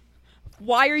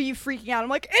 "Why are you freaking out?" I'm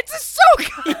like, "It's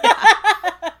Ahsoka."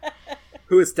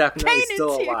 Who is definitely Kanan's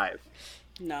still here. alive.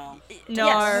 No. No,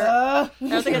 Uh, I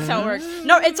don't think that's how it works.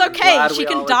 No, it's okay. glad She we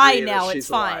can all die agree that now. she's It's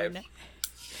fine. alive.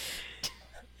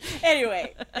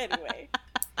 Anyway.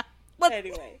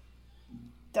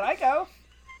 did I go?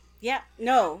 Yeah.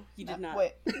 No, you did not.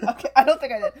 Wait. Okay, I don't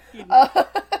think I did.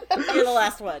 You're the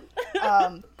last one.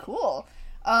 Cool.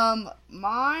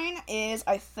 Mine is,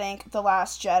 I think, The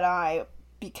Last Jedi,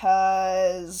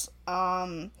 because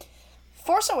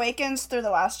Force Awakens through The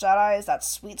Last Jedi is that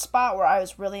sweet spot where I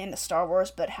was really into Star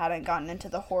Wars but hadn't gotten into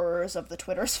the horrors of the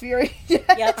Twitter sphere yet.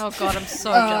 Yep. Oh god, I'm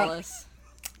so jealous.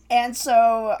 And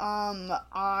so,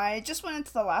 I just went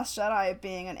into The Last Jedi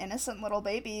being an innocent little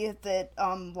baby that,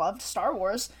 loved Star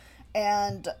Wars,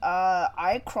 and,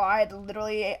 I cried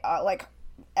literally, like,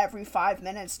 every 5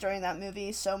 minutes during that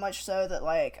movie, so much so that,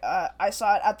 like, I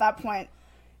saw it at that point.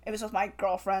 It was with my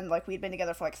girlfriend, like, we'd been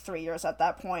together for, like, 3 years at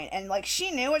that point, and, like,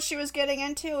 she knew what she was getting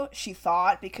into, she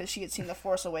thought, because she had seen The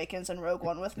Force Awakens and Rogue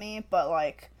One with me, but,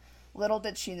 like, little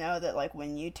did she know that, like,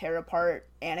 when you tear apart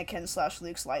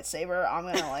Anakin/Luke's lightsaber, I'm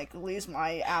gonna, like, lose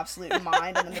my absolute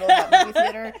mind in the middle of that movie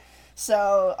theater.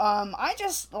 So, I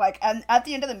just, like, and at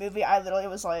the end of the movie, I literally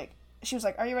was like, she was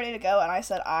like, "Are you ready to go?" And I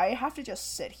said, "I have to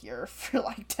just sit here for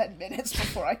like 10 minutes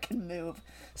before I can move."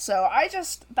 So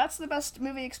that's the best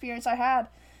movie experience I had.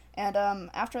 And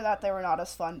after that, they were not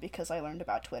as fun because I learned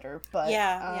about Twitter. But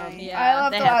Yeah, I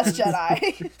love The Last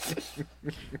Jedi.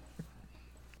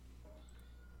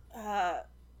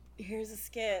 Here's a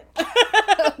skit.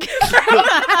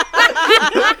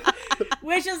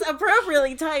 Which is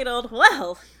appropriately titled,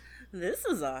 "Well, this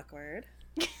is awkward."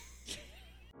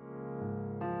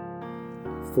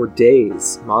 For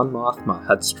days, Mon Mothma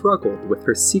had struggled with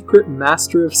her secret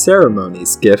Master of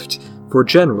Ceremonies gift for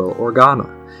General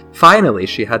Organa. Finally,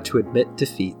 she had to admit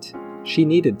defeat. She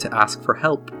needed to ask for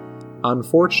help.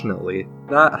 Unfortunately,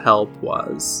 that help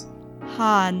was...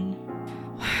 Han.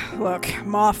 Look,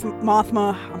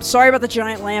 Mothma, I'm sorry about the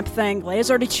giant lamp thing. Leia's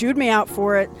already chewed me out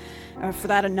for it. For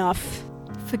that enough.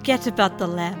 Forget about the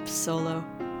lamp, Solo.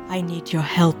 I need your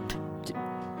help.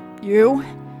 You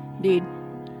need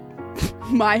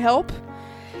my help?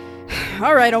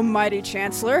 Alright, almighty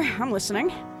Chancellor, I'm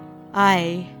listening.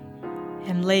 I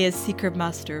am Leia's secret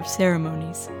master of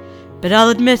ceremonies, but I'll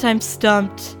admit I'm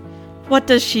stumped. What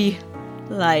does she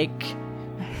like?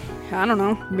 I don't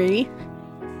know, me?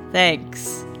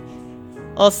 Thanks.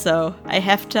 Also, I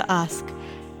have to ask,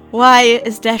 why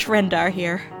is Dash Rendar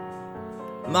here?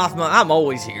 Mothma, I'm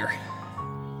always here.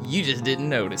 You just didn't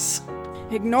notice.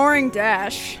 Ignoring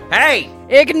Dash. Hey!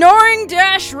 Ignoring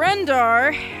Dash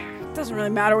Rendar. Doesn't really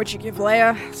matter what you give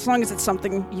Leia, as long as it's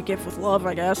something you give with love,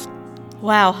 I guess.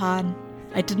 Wow, Han.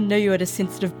 I didn't know you had a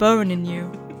sensitive bone in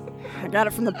you. I got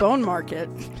it from the bone market.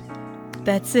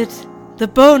 That's it. The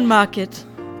bone market.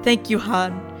 Thank you,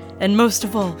 Han. And most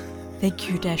of all, thank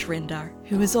you, Dash Rendar,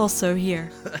 who is also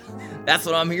here. That's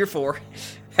what I'm here for.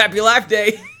 Happy Life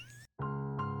Day!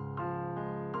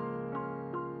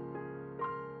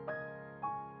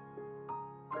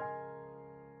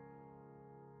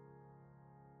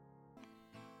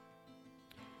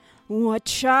 What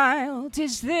child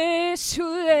is this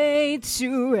who laid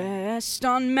to rest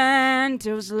on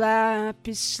Mando's lap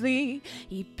is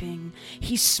sleeping?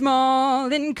 He's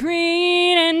small and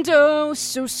green and oh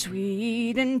so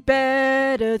sweet and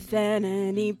better than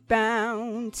any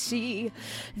bounty.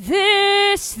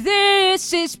 This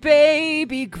is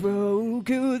baby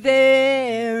Grogu.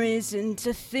 There isn't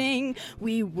a thing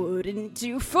we wouldn't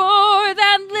do for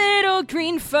that little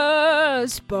green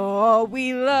fuzzball.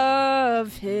 We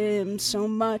love him so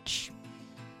much.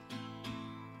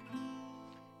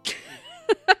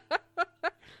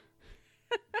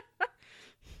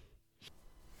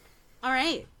 All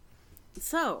right.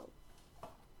 So.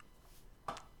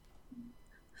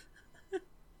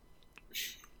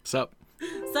 Sup?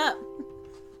 Sup?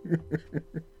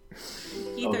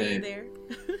 Heath, are Okay. you there?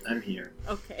 I'm here.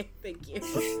 Okay, thank you.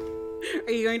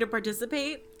 Are you going to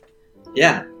participate?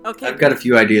 Yeah. Okay. I've got a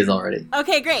few ideas already.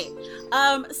 Okay, great.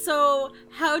 So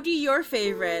how do your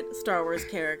favorite Star Wars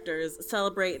characters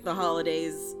celebrate the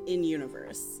holidays in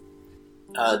universe?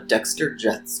 Dexter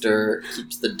Jetster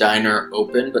keeps the diner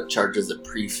open but charges a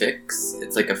prefix.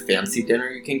 It's like a fancy dinner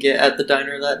you can get at the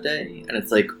diner that day, and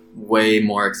it's like way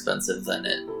more expensive than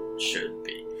it should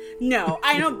be. No,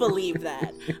 I don't believe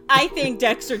that. I think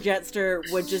Dexter Jetster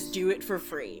would just do it for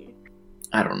free.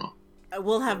 I don't know.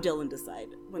 We'll have Dylan decide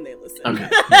when they listen. Okay.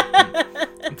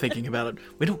 I'm thinking about it.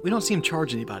 We don't see him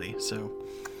charge anybody, so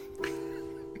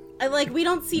We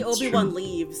don't see That's Obi-Wan true.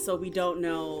 leave, so we don't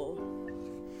know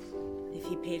if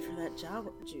he paid for that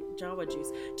Jawa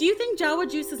juice. Do you think Jawa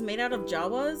juice is made out of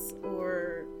Jawas,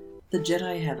 or... The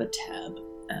Jedi have a tab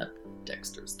at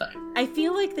Dexter's diner. I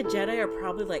feel like the Jedi are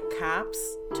probably like cops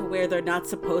to where they're not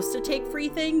supposed to take free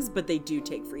things, but they do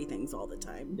take free things all the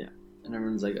time. Yeah. And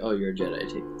everyone's like, oh, you're a Jedi,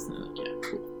 take this. And they're like, yeah,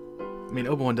 cool. I mean,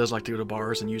 Obi-Wan does like to go to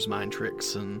bars and use mind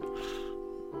tricks and,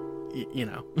 you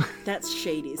know. That's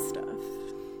shady stuff.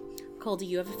 Cole, do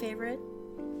you have a favorite?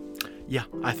 Yeah,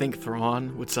 I think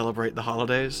Thrawn would celebrate the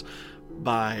holidays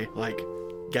by,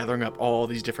 gathering up all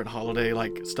these different holiday,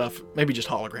 stuff, maybe just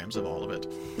holograms of all of it,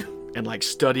 and,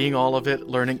 studying all of it,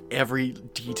 learning every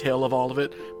detail of all of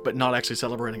it, but not actually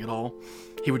celebrating it all.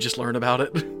 He would just learn about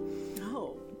it.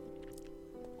 No.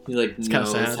 He, It's kinda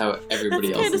knows sad. how everybody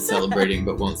That's else kinda is sad. celebrating,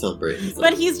 but won't celebrate himself.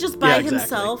 But he's just by Yeah, exactly.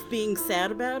 himself being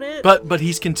sad about it? But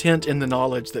he's content in the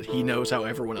knowledge that he knows how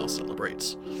everyone else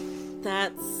celebrates.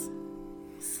 That's...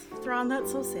 Thrawn,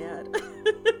 that's so sad.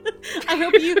 I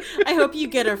hope you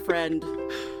get a friend.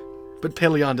 But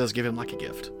Peleon does give him, a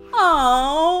gift.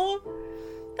 Oh,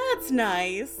 that's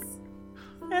nice.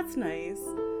 That's nice.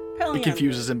 It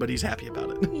confuses him, but he's happy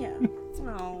about it. Yeah.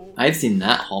 Oh. I've seen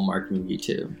that Hallmark movie,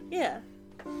 too. Yeah.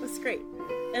 That's great.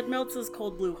 It melts his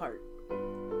cold blue heart.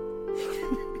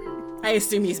 I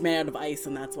assume he's made out of ice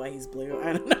and that's why he's blue.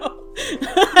 I don't know.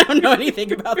 I don't know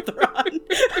anything about Thrawn.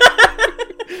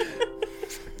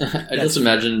 I just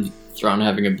imagine Thrawn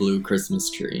having a blue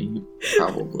Christmas tree,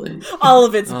 probably. All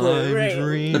of it's blue, I'm right?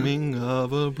 dreaming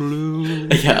of a blue.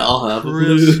 Yeah, I'll have a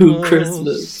blue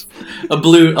Christmas. I'll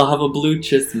have a blue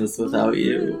Christmas without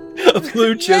you. A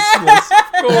blue Christmas,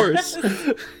 of course.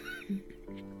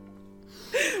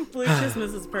 Blue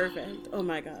Christmas is perfect. Oh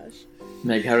my gosh.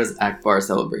 Meg, how does Akbar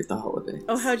celebrate the holiday?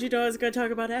 Oh, how'd you know I was going to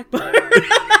talk about Akbar?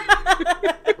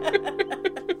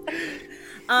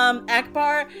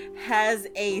 Akbar has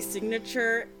a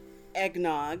signature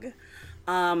eggnog,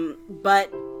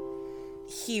 but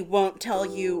he won't tell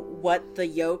you what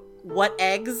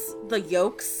eggs the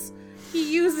yolks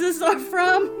he uses are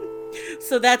from.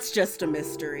 So that's just a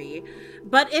mystery.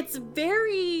 But it's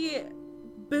very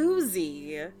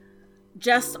boozy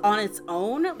just on its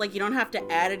own. Like, you don't have to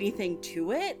add anything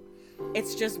to it.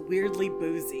 It's just weirdly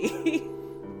boozy.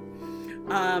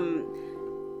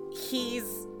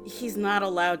 He's not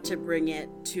allowed to bring it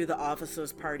to the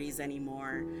officers' parties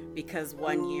anymore because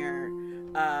one year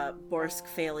Borsk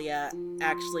Phalia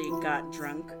actually got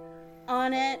drunk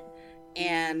on it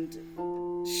and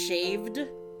shaved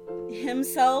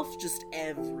himself just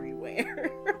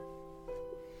everywhere.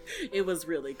 It was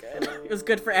really good. It was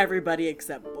good for everybody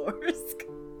except Borsk.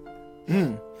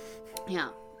 Yeah.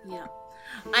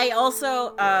 I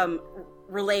also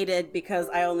related because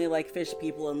I only like fish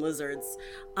people and lizards.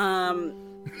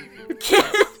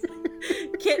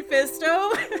 Kit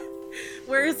Fisto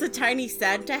wears a tiny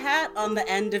Santa hat on the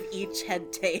end of each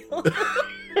head tail.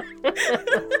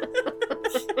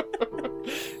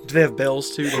 Do they have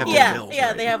bells too? They have bells, yeah,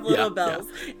 right? they have little bells.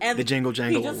 Yeah. And they jingle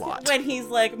jangle a lot. When he's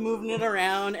like moving it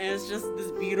around, and it's just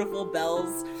this beautiful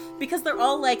bells because they're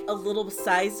all like a little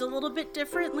sized a little bit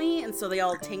differently, and so they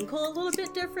all tinkle a little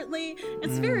bit differently.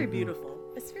 It's very beautiful.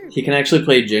 It's very. He can actually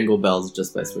play Jingle Bells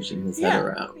just by switching his head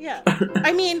around. Yeah.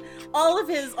 I mean, all of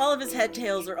his head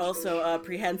tails are also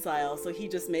prehensile, so he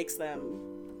just makes them.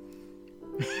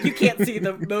 You can't see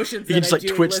the motions He that just I like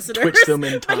do, twitch them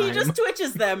in but he time. just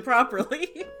twitches them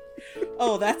properly.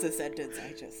 Oh, that's a sentence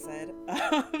I just said.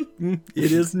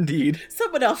 It is indeed.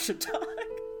 Someone else should talk.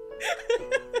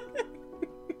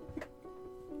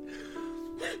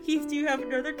 Heath, do you have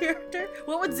another character?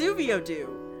 What would Zuvio do?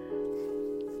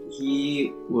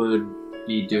 He would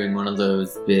be doing one of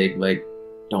those big, like,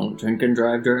 don't drink and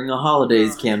drive during the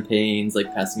holidays campaigns,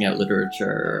 like passing out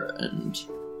literature and,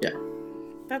 yeah.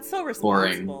 That's so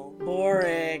responsible.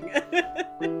 Boring.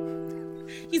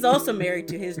 He's also married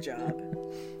to his job.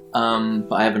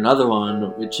 But I have another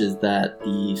one, which is that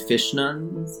the fish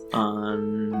nuns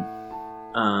on,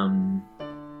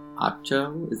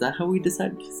 Akcho, is that how we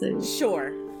decided to say it?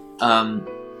 Sure.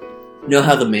 You know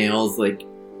how the males, like,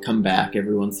 come back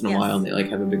every once in a while and they, like,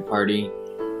 have a big party?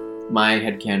 My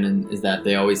headcanon is that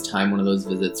they always time one of those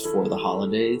visits for the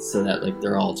holidays so that, like,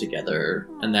 they're all together.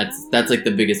 And that's like,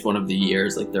 the biggest one of the year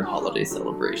is, like, their holiday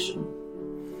celebration.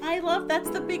 I love that's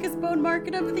the biggest bone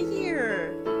market of the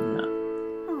year. Yeah.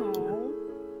 Oh,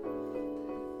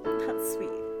 that's sweet.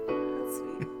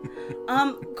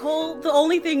 Cole, the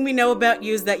only thing we know about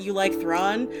you is that you like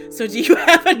Thrawn. So do you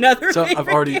have another? So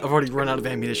favorite I've already run out of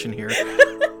ammunition here.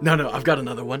 No, I've got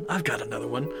another one.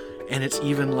 And it's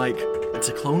even like it's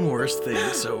a Clone Wars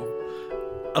thing. So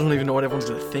I don't even know what everyone's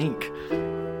gonna think.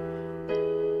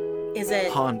 Is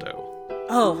it Hondo?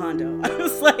 Oh, Hondo. I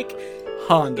was like,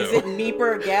 Hondo. Is it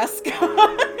Meeper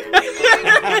Gascon?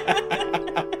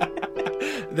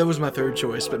 That was my third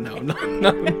choice, but no, not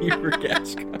Meeper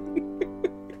Gascon.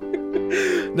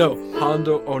 No,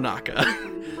 Hondo Onaka.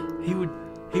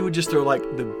 He would just throw like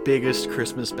the biggest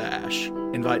Christmas bash,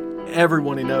 invite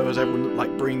everyone he knows, everyone would,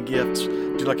 like bring gifts,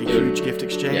 do like a huge gift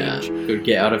exchange. Yeah, it would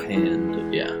get out of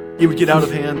hand. Yeah, he would get out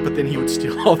of hand, but then he would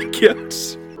steal all the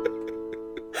gifts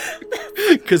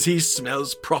because he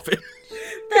smells profit.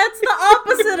 That's the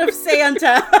opposite of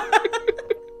Santa.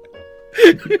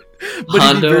 But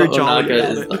Hondo he'd be very jolly Onaka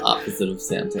about is it. the opposite of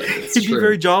Santa. It's He'd true. be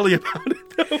very jolly about it.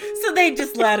 So they'd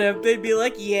just let him. They'd be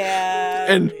like,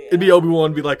 yeah. And it'd be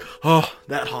Obi-Wan be like, oh,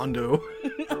 that Hondo.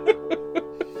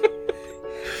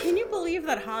 Can you believe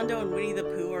that Hondo and Winnie the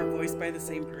Pooh are voiced by the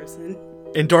same person?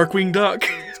 And Darkwing Duck.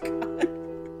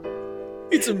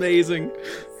 It's amazing.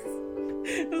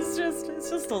 It's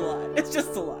just a lot. It's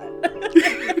just a lot.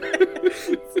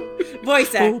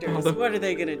 Voice actors, what are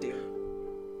they gonna do?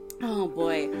 Oh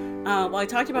boy. Well, I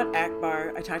talked about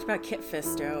Akbar. I talked about Kit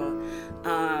Fisto.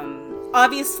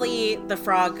 Obviously,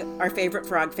 our favorite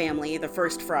frog family, the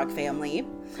first frog family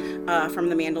from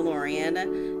The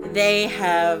Mandalorian. They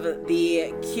have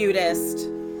the cutest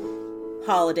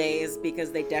holidays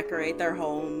because they decorate their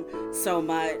home so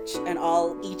much, and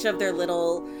each of their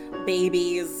little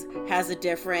babies has a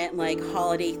different like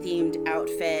holiday themed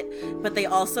outfit, but they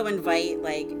also invite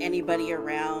like anybody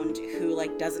around who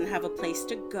like doesn't have a place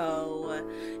to go,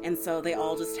 and so they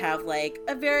all just have like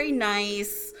a very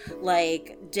nice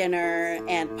like dinner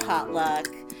and potluck,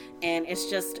 and it's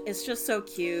just so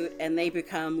cute, and they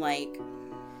become like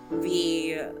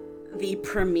the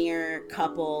premier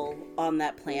couple on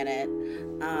that planet,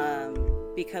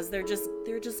 because they're just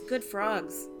good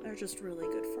frogs. They're just really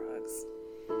good frogs.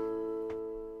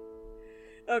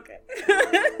 Okay.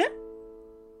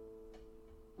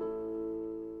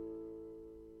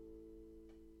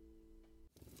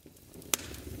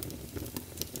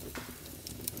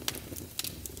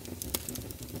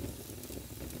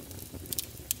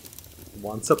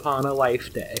 Once Upon a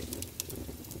Life Day,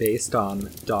 based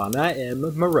on Donna M.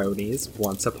 Maroney's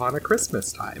Once Upon a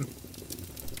Christmas Time.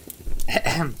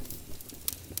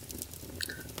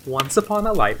 Once upon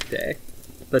a life day,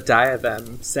 the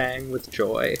Diadem sang with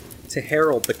joy to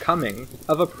herald the coming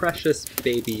of a precious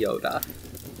baby Yoda.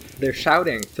 Their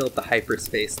shouting filled the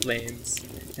hyperspace lanes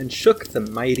and shook the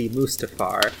mighty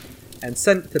Mustafar and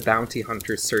sent the bounty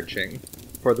hunters searching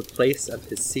for the place of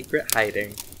his secret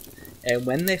hiding. And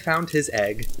when they found his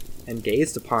egg and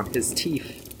gazed upon his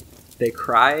teeth, they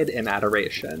cried in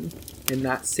adoration in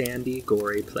that sandy,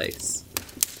 gory place.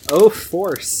 Oh,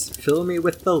 Force, fill me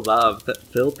with the love that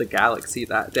filled the galaxy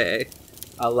that day,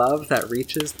 a love that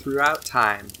reaches throughout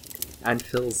time and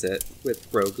fills it with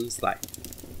Grogu's life.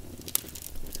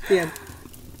 The end.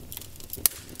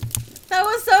 That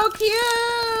was so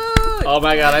cute! Oh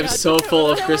my god, I'm so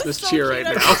full of Christmas cheer right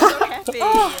now. I'm so happy.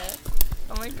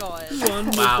 Oh my god.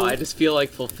 Wow, I just feel like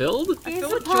fulfilled. I feel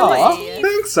with Aw, joy.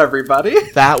 thanks, everybody.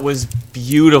 That was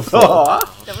beautiful.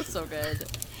 Aw. That was so good.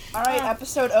 All right,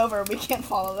 episode over. We can't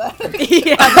follow that.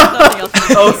 Yeah, there's nothing else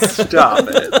to Oh, do. stop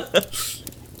it.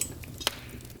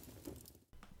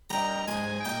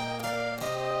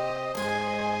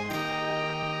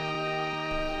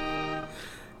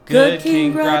 Good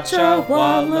King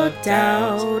Rachawa looked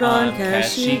out on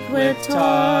Kashyyyk with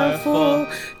Tarful.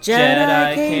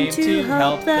 Jedi came to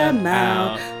help them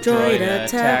out. Droid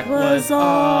attack was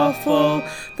awful.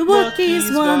 The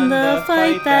Wookiees won the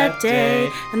fight that day,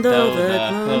 and though the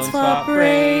clones fought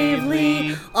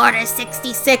bravely, Order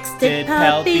 66 did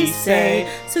Palpy say,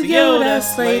 so Yoda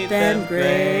slayed them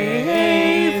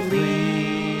gravely.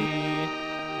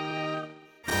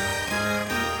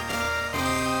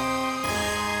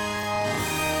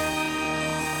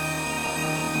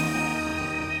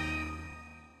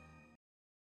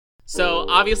 So,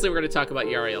 obviously, we're going to talk about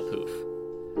Yarael Poof.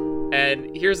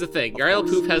 And here's the thing. Yarael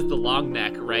Poof has the long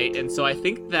neck, right? And so I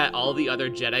think that all the other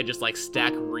Jedi just, like,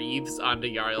 stack wreaths onto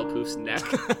Yarael Poof's neck.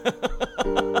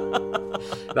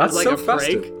 That's like so a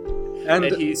festive. prank.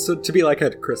 And so to be like a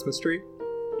Christmas tree?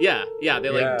 Yeah, they,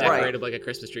 like, Yeah. decorate Right. him like a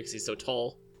Christmas tree because he's so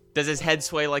tall. Does his head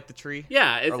sway like the tree?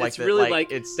 Yeah, Or like it's the- really like,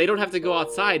 like, it's- they don't have to go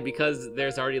outside because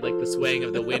there's already, like, the swaying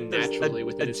of the wind There's naturally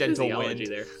within a his gentle physiology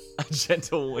wind. there. A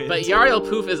gentle wind. But Yarael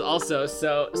Poof is also,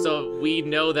 so we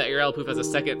know that Yarael Poof has a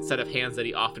second set of hands that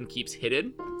he often keeps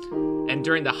hidden. And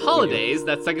during the holidays,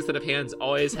 that second set of hands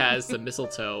always has some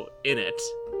mistletoe in it.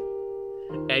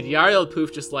 And Yarael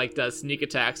Poof just, like, does sneak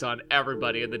attacks on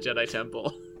everybody in the Jedi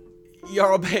Temple.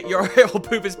 Yarael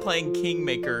Poof is playing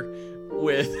Kingmaker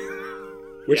with...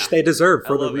 Which Yeah. they deserve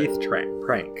for I the love it. wreath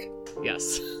prank.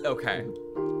 Yes. Okay.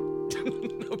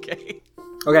 Okay.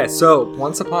 Okay, so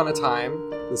once upon a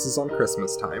time, this is on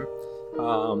Christmas time,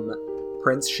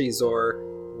 Prince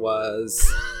Shizor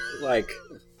was like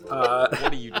What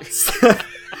are you doing?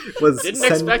 was Didn't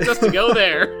expect us to go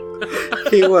there.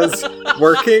 He was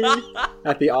working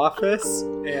at the office,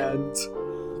 and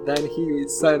then he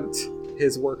sent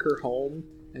his worker home,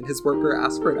 and his worker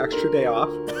asked for an extra day off,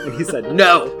 and he said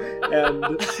no. And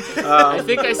I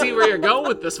think I see where you're going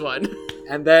with this one.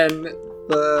 and then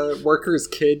the worker's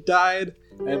kid died,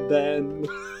 and then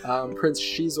Prince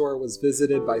Shizor was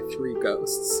visited by 3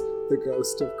 ghosts: the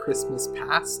ghost of Christmas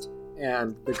past,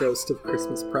 and the ghost of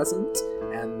Christmas present,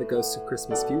 and the ghost of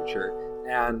Christmas future.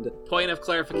 And Point of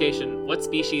clarification, what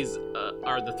species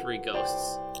are the 3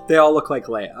 ghosts? they all look like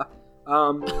Leia.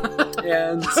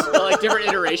 And Like different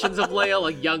iterations of Leia,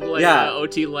 like young Leia, Yeah.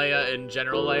 OT Leia, and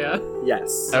General Leia?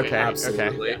 yes, Okay,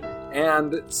 absolutely.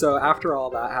 And so after all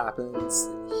that happens,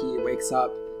 he wakes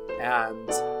up and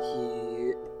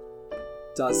he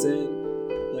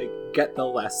doesn't like get the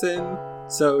lesson,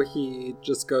 so he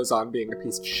just goes on being a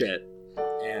piece of shit,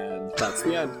 and that's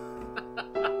the end.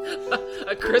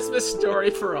 A Christmas story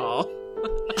for all.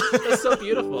 That's so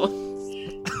beautiful.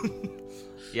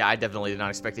 Yeah, I definitely did not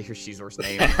expect to hear Shizor's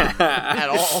name at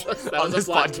all on this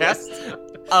podcast.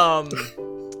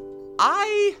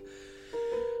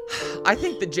 I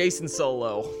think that Jason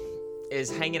Solo is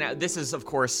hanging out. This is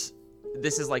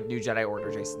like New Jedi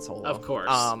Order Jason Solo. Of course.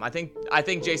 I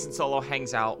think Jason Solo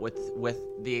hangs out with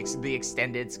the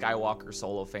extended Skywalker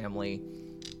Solo family,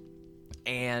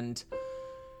 and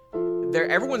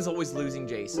everyone's always losing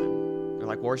Jason. They're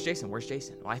like, "Where's Jason? Where's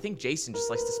Jason?" Well, I think Jason just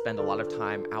likes to spend a lot of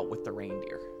time out with the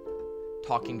reindeer,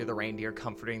 talking to the reindeer,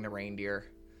 comforting the reindeer.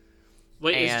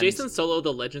 Wait, is Jason Solo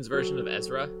the Legends version of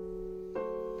Ezra?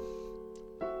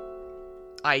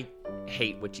 I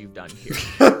hate what you've done here.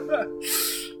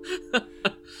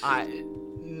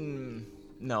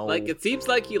 No. Like, it seems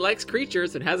like he likes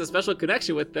creatures and has a special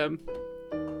connection with them.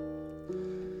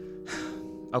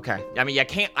 Okay. I mean, I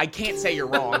can't say you're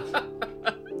wrong.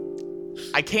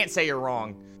 I can't say you're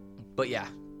wrong. But yeah.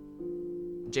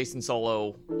 Jason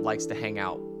Solo likes to hang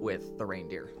out with the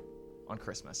reindeer on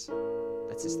Christmas.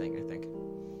 That's his thing, I think.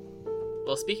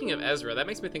 Well, speaking of Ezra, that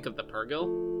makes me think of the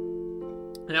Purrgil.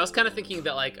 And I was kind of thinking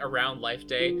that, like, around Life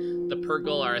Day, the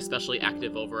Purrgil are especially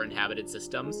active over inhabited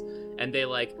systems, and they,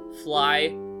 like, fly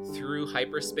through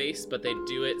hyperspace, but they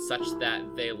do it such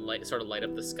that they sort of light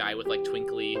up the sky with, like,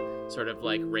 twinkly, sort of,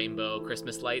 like, rainbow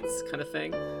Christmas lights kind of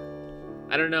thing.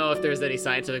 I don't know if there's any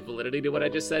scientific validity to what I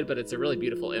just said, but it's a really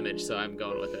beautiful image, so I'm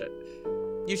going with it.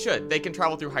 You should. They can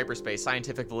travel through hyperspace.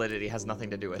 Scientific validity has nothing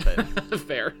to do with it.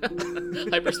 Fair.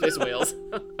 Hyperspace whales.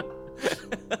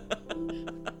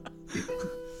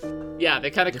 Yeah,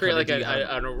 they kind of create like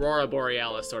an Aurora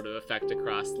Borealis sort of effect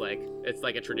across, like, it's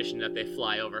like a tradition that they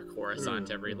fly over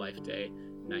Coruscant every Life Day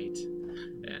night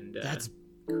and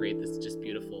create this just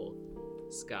beautiful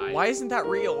sky. Why isn't that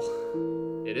real?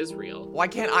 It is real. Why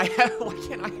can't I have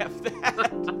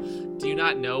that? Do you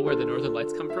not know where the Northern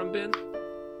Lights come from, Ben?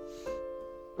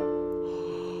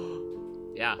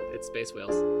 Yeah, it's space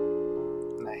whales.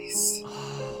 Nice.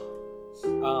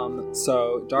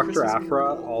 So Dr.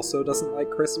 Aphra also doesn't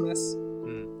like Christmas,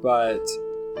 but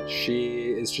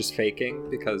she is just faking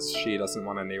because she doesn't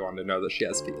want anyone to know that she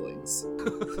has feelings.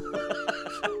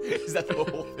 Is that the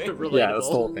whole thing? Relatable. Yeah, that's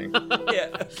the whole thing.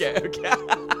 Yeah, okay.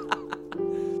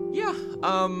 Yeah,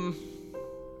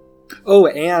 Oh,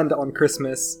 and on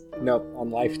Christmas,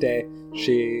 on Life Day,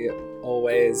 she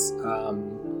always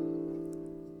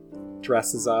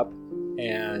dresses up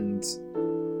and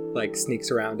like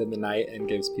sneaks around in the night and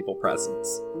gives people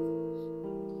presents.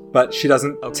 But she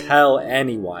doesn't tell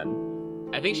anyone.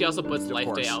 I think she also puts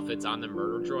Life Day outfits on the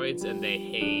murder droids and they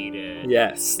hate it.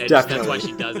 Yes, and definitely. That's why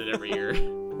she does it every year.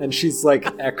 And she's like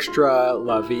extra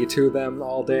lovey to them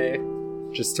all day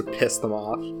just to piss them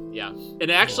off. Yeah. And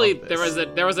actually there was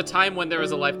a time when there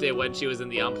was a Life Day when she was in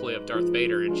the employ of Darth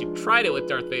Vader and she tried it with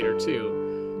Darth Vader too.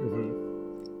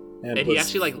 And he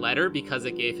actually like let her because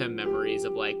it gave him memories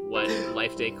of like what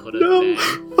Life Day could have been.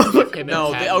 If him and Padme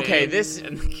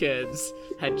and the kids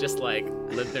had just like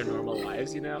lived their normal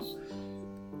lives, you know?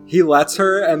 He lets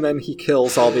her, and then he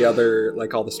kills all the other,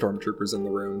 like all the stormtroopers in the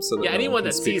room. So that anyone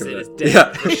that sees it is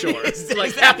dead for sure. It's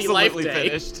like happy Life Day.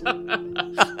 Finished.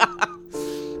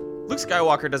 Luke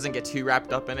Skywalker doesn't get too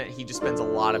wrapped up in it. He just spends a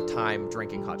lot of time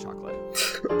drinking hot chocolate.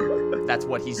 That's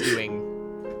what he's doing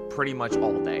pretty much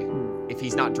all day. If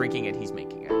he's not drinking it, he's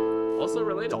making it. Also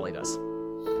relatable. That's all he does.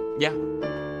 Yeah,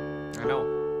 I know.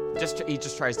 He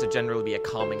just tries to generally be a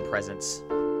calming presence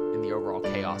in the overall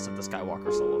chaos of the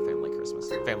Skywalker Solo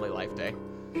family Life Day.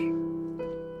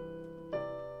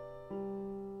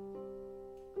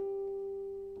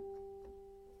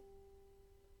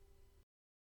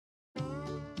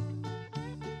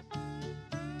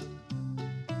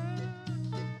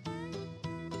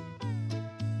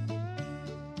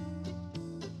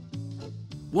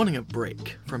 Wanting a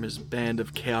break from his band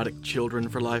of chaotic children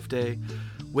for Life Day,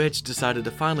 Wedge decided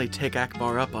to finally take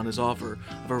Akbar up on his offer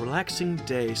of a relaxing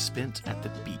day spent at the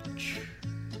beach.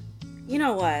 You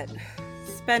know what?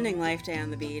 Spending Life Day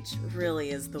on the beach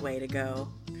really is the way to go.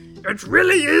 It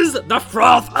really is the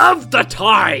froth of the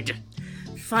tide!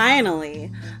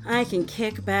 Finally, I can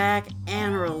kick back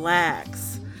and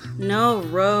relax. No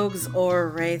rogues or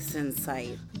wraiths in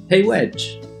sight. Hey,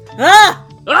 Wedge. Ah!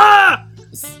 Ah!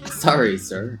 Sorry,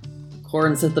 sir.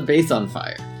 Corrin set the base on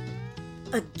fire.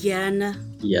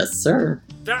 Again? Yes, sir.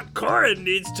 That Corrin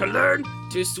needs to learn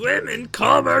to swim in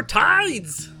calmer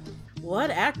tides. What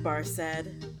Akbar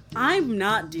said. I'm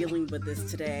not dealing with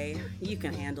this today. You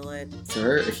can handle it.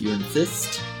 Sir, if you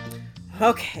insist.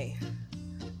 Okay.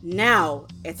 Now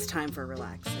it's time for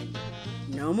relaxing.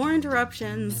 No more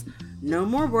interruptions. No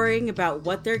more worrying about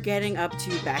what they're getting up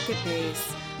to back at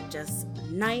base. Just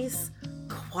nice,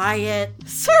 quiet.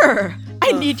 Sir,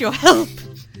 I need your help.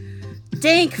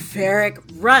 Stank ferric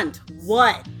runt.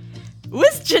 What?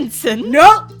 With Jensen?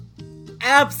 Nope.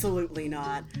 Absolutely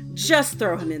not. Just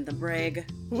throw him in the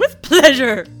brig. With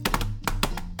pleasure.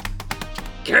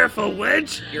 Careful,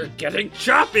 Wedge. You're getting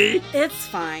choppy. It's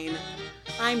fine.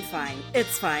 I'm fine.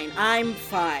 It's fine. I'm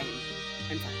fine.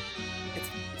 I'm fine.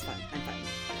 It's fine. I'm fine.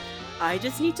 I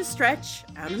just need to stretch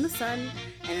out in the sun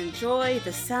and enjoy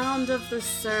the sound of the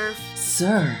surf.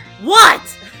 Sir, What?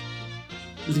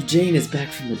 Lujane is back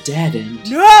from the dead end.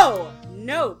 No!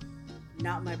 Nope.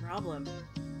 Not my problem.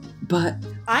 But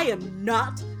I am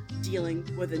not dealing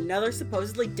with another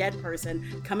supposedly dead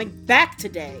person coming back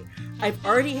today. I've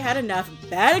already had enough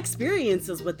bad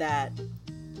experiences with that.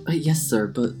 yes, sir,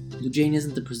 but Lujane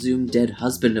isn't the presumed dead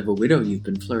husband of a widow you've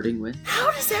been flirting with.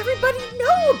 How does everybody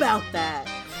know about that?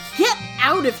 Get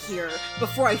out of here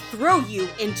before I throw you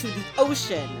into the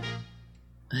ocean.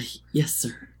 Yes,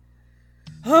 sir.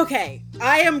 Okay,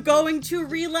 I am going to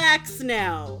relax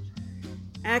now.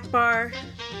 Akbar,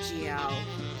 Jiao,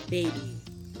 baby.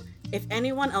 If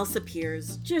anyone else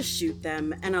appears, just shoot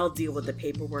them and I'll deal with the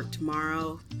paperwork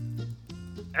tomorrow.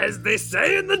 As they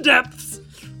say in the depths,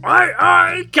 aye,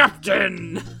 aye,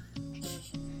 Captain.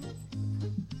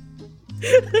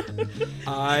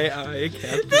 I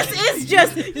kept. This is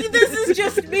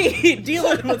just me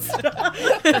dealing with stuff.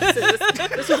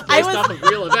 This was based off of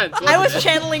real events. I wasn't was it?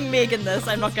 channeling Meg in this,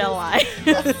 I'm not gonna lie.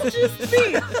 This is just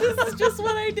me. This is just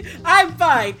what I do. I'm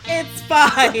fine. It's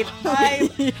fine. I'm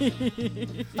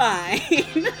fine.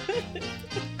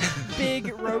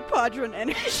 Big Rogue Padron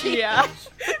energy. Yeah.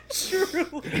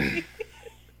 Truly.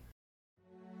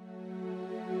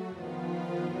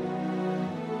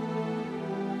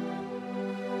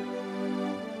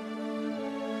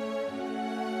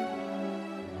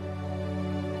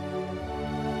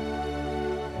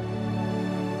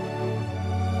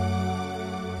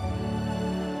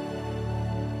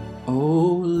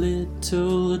 Oh,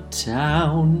 little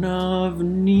town of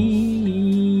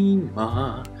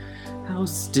Nima, how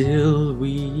still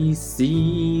we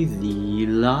see thee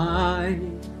lie.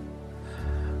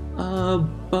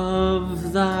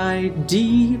 Above thy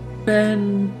deep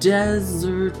and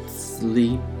desert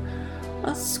sleep,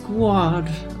 a squad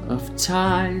of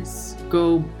ties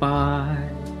go by.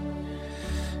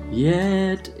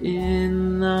 Yet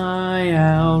in thy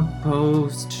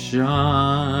outpost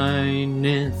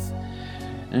shineth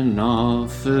an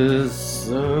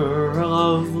officer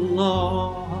of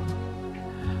law.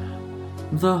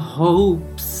 The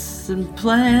hopes and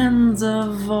plans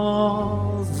of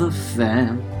all the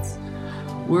fans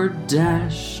were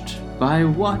dashed by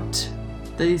what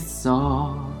they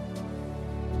saw.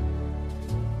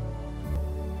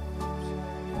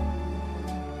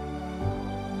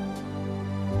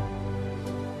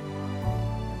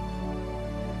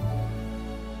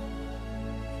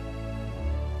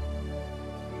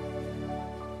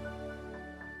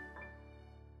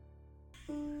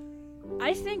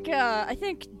 I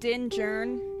think Din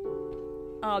Djarin,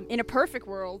 in a perfect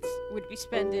world, would be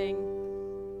spending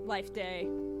Life Day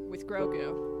with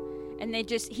Grogu, and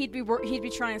he'd be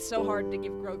trying so hard to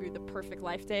give Grogu the perfect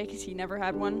Life Day because he never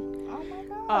had one. Oh my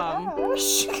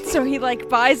gosh. So he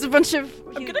buys a bunch of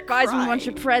him a bunch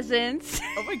of presents.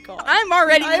 Oh my god. I'm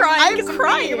already crying. I'm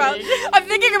crying. I'm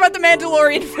thinking about the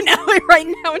Mandalorian finale right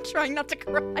now and trying not to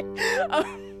cry.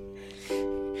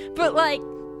 But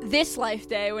this Life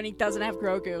Day when he doesn't have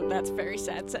Grogu, that's a very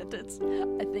sad sentence.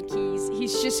 I think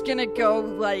he's just gonna go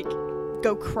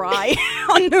cry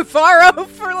on Navarro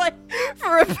for a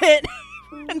bit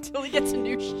until he gets a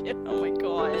new ship. Oh my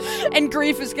god. And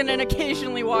Grief is gonna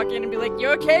occasionally walk in and be like, "You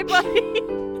okay, buddy?"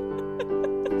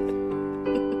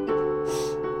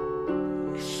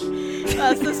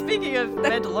 So speaking of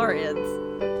Mandalorians.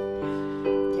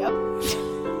 Yep.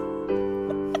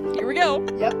 Here we go.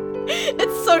 Yep.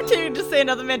 It's so tempting to say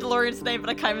another Mandalorian's name, but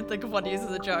I can't even think of one to use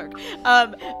as a joke.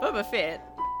 Boba Fett.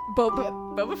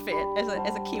 Boba Fett as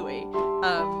a Kiwi.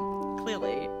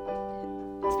 Clearly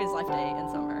spends Life Day in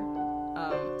summer.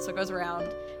 So it goes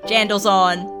around. Jandals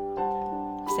on.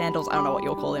 Sandals. I don't know what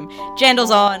you'll call him.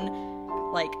 Jandals on.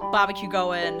 Barbecue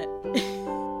going.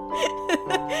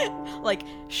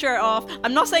 Shirt off.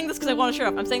 I'm not saying this because I want to shirt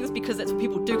off. I'm saying this because that's what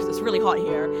people do because it's really hot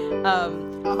here.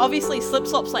 Obviously slip,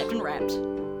 slop, slapped, and wrapped.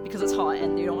 Because it's hot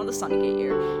and you don't want the sun to get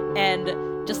you, and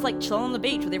just chilling on the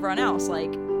beach with everyone else,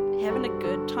 having a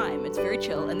good time. It's very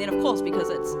chill, and then of course because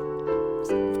it's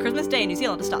Christmas Day in New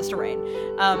Zealand, it starts to rain.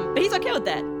 But he's okay with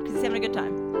that because he's having a good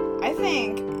time. I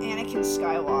think Anakin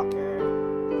Skywalker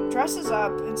dresses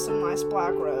up in some nice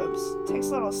black robes, takes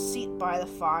a little seat by the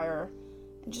fire,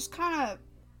 and just kind of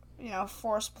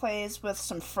Force plays with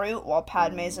some fruit while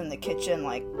Padme's in the kitchen,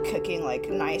 like, cooking, like,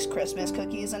 nice Christmas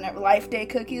cookies and Life Day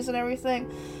cookies and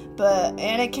everything. But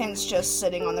Anakin's just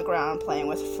sitting on the ground playing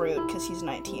with fruit because he's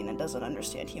 19 and doesn't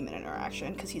understand human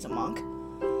interaction because he's a monk.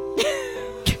 And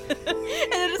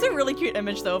it is a really cute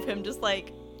image, though, of him just,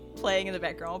 like, playing in the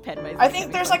background while Padme's I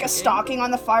think there's, like, a stocking on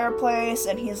the fireplace,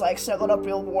 and he's, like, settled up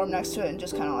real warm next to it and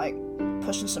just kind of, like,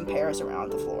 pushing some pears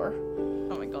around the floor.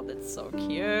 Oh my god, that's so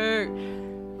cute.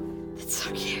 That's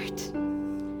so cute.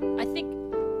 I think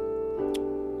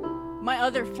my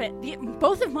other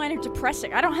both of mine are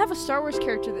depressing. I don't have a Star Wars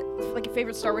character a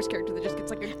favorite Star Wars character that just gets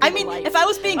like a I mean, life. if I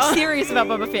was being serious about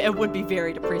Boba Fett, it would be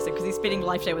very depressing because he's spending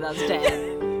Life Day without his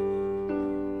dad.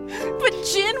 But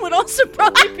Jin would also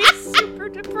probably be super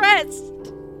depressed.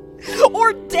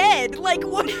 Or dead. Like,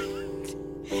 what?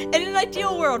 In an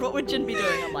ideal world, what would Jin be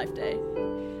doing on Life Day?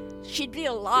 She'd be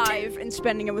alive and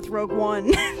spending it with Rogue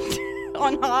One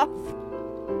on Hoth.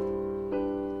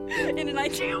 In an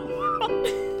ideal world.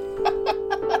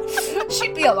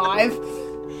 She'd be alive.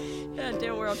 In an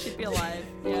ideal world, she'd be alive.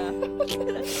 Yeah. I feel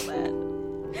that.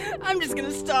 I'm just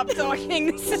gonna stop talking.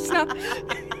 This is not...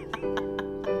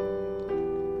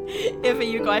 If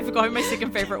you go, I forgot who my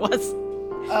second favorite was.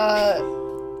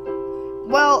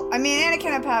 Well, I mean,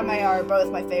 Anakin and Padme are both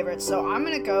my favorites, so I'm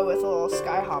gonna go with a little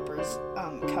Skyhoppers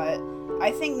cut.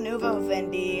 I think Nuvo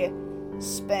Vendi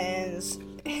spends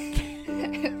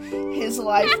his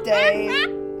Life Day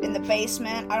in the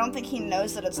basement. I don't think he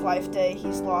knows that it's Life Day.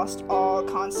 He's lost all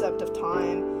concept of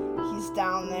time. He's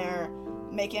down there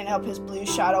making up his blue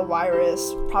shadow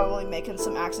virus, probably making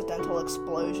some accidental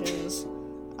explosions.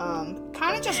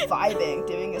 Kind of just vibing,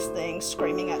 doing his thing,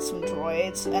 screaming at some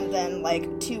droids, and then,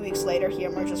 like, 2 weeks later, he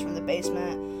emerges from the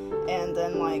basement, and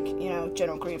then, like,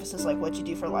 General Grievous is like, what'd you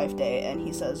do for Life Day? And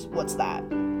he says, what's that?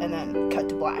 And then, cut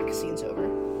to black, scene's over.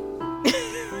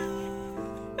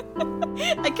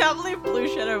 I can't believe Blue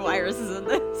Shadow Virus is in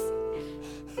this.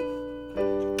 I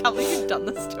can't believe you've done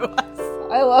this to us.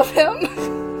 I love him.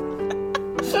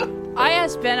 I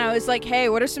asked Ben, I was like, hey,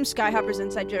 what are some Skyhoppers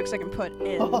inside jokes I can put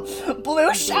in?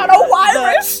 Blue Shadow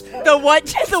Virus! The what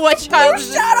child? Blue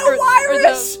Shadow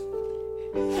Virus!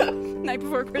 Night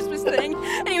Before Christmas thing.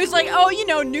 And he was like, oh,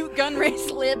 Newt Gunray's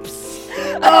lips.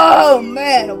 Oh,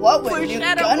 man, what would Blue Newt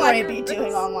Shadow Gunray be Virus.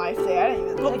 doing on Life Day? I didn't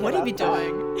even think What would he be about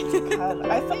doing? that. God,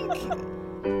 I think...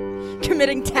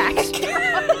 Committing tax.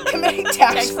 Committing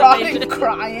tax fraud and evasion.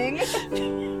 crying.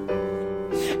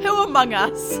 Who among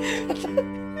us?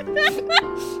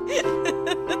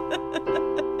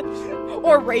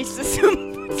 Or racism.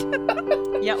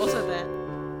 Yeah, also that.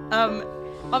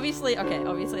 Obviously I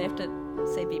have to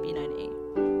say BB-9E.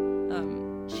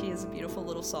 She is a beautiful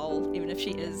little soul, even if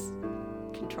she is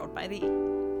controlled by the...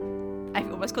 I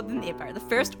almost called them the Empire. The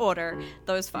First Order,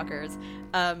 those fuckers.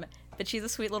 But she's a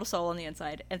sweet little soul on the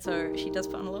inside, and so she does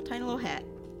put on a little tiny little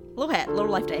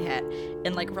Life Day hat,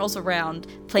 and like rolls around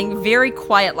playing very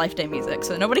quiet Life Day music,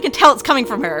 so nobody can tell it's coming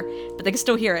from her, but they can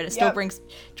still hear it. It still brings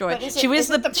joy. But is it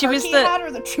the perky hat or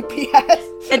the troopy hat?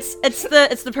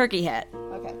 It's the perky hat.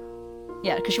 Okay.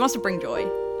 Yeah, because she wants to bring joy.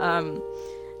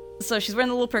 So she's wearing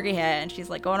the little perky hat, and she's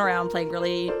like going around playing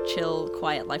really chill,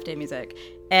 quiet Life Day music,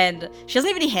 and she doesn't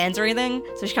have any hands or anything,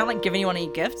 so she can't like give anyone any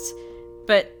gifts,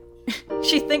 but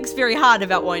she thinks very hard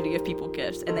about wanting to give people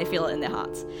gifts, and they feel it in their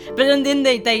hearts. But then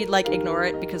they like ignore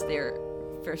it because they're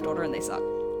First Order and they suck.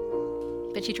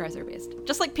 But she tries her best.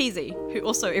 Just like Peasy, who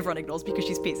also everyone ignores because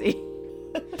she's Peasy.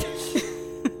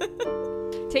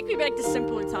 Take me back to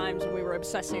simpler times when we were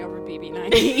obsessing over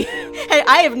BB-9. Hey,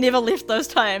 I have never left those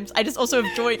times. I just also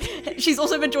have joined... She's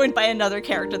also been joined by another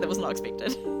character that was not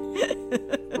expected.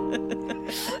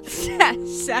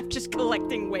 Sap just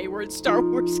collecting wayward Star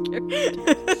Wars characters.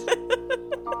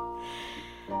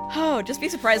 Oh, just be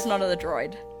surprised not another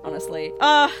droid, honestly.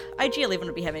 IG-11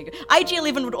 would be having a good...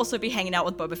 IG-11 would also be hanging out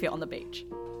with Boba Fett on the beach.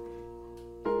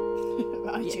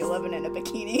 IG-11 in a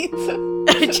bikini.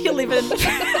 IG-11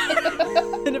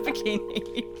 in a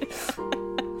bikini.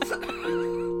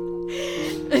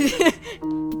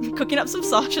 Cooking up some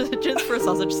sausages for a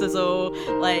sausage sizzle.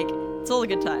 Like, it's all a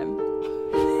good time.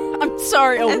 I'm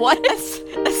sorry, a what? A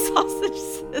sausage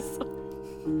sizzle.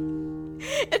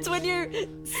 It's when you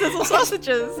sizzle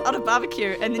sausages on a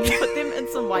barbecue and then you put them in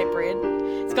some white bread.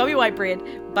 It's gotta be white bread,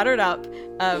 butter it up,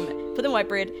 put them in white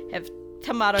bread, have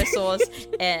tomato sauce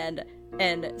and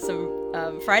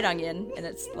some fried onion, and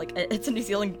it's like it's a New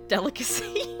Zealand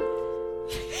delicacy.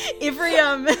 Every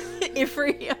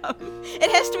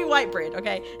it has to be white bread,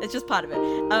 okay? It's just part of it.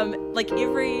 Like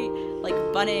every like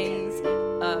Bunnings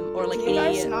or like Do you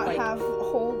any guys not like have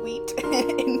whole wheat wheat.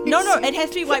 No, it has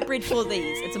to be white bread for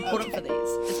these. It's important for these.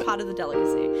 It's part of the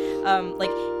delicacy.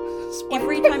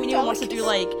 Every time anyone wants to do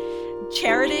like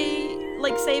charity,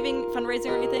 like saving, fundraising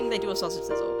or anything, they do a sausage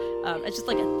sizzle. It's just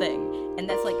like a thing, and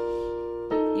that's like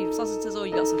you sausage sizzle.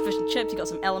 You got some fish and chips. You got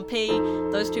some L&P.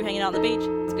 Those two hanging out on the beach.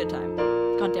 It's a good time.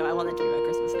 God damn, I want that to be my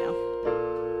Christmas now.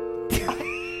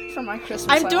 For my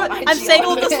Christmas, I'm saying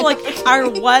all this for like our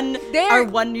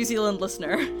one New Zealand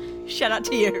listener. Shout out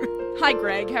to you. Hi,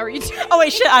 Greg. How are you doing? Oh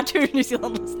wait, shit, our 2 New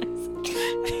Zealand listeners.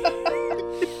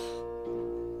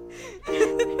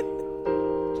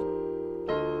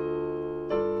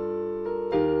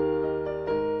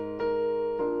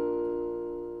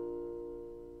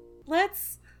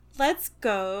 Let's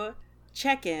go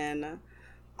check in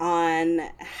on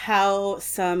how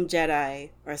some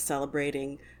Jedi are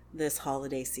celebrating this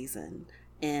holiday season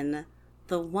in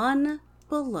The One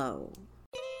Below.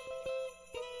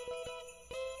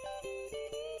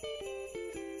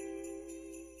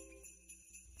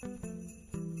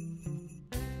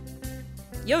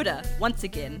 Yoda, once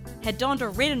again, had donned a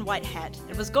red and white hat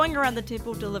and was going around the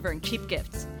temple delivering cheap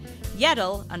gifts.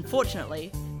 Yaddle,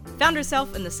 unfortunately, found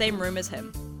herself in the same room as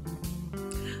him.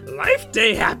 Life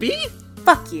Day happy?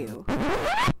 Fuck you.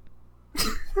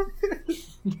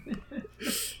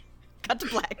 Cut to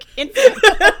black.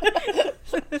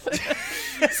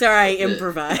 Sorry, I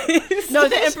improvised. No,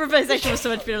 the improvisation was so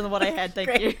much better than what I had,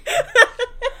 thank you.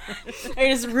 I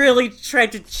just really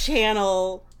tried to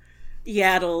channel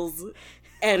Yaddle's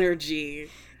energy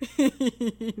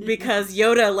because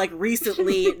Yoda like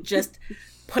recently just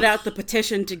put out the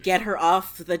petition to get her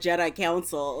off the Jedi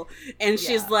Council, and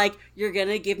she's like, you're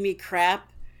gonna give me crap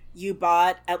you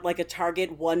bought at like a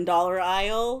Target $1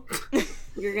 aisle?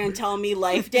 You're gonna tell me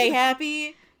Life Day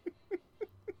happy?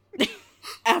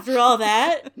 After all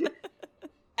that?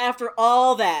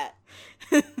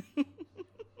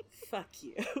 Fuck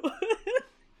you.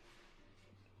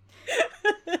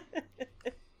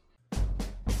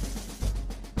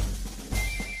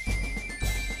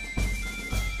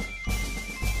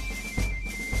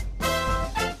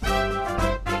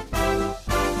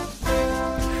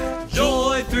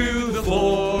 Joy through the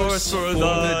Force for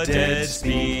the dead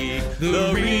speak,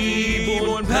 the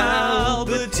reborn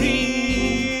Palpatine.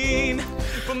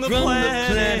 From the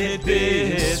planet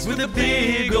Biss with a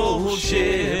big old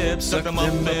ship, suck them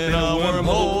up in a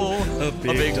wormhole, a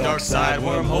big dark side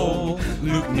wormhole.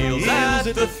 Luke kneels at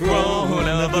the throne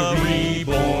of a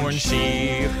reborn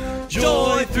sheep.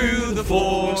 Joy through the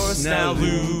Force, now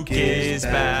Luke is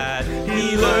bad.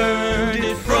 He learned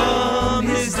it from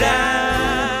his dad.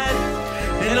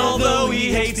 And although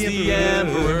he hates the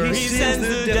Emperor, he sends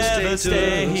the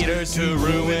Devastators to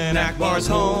ruin Akbar's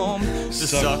home, to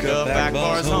suck up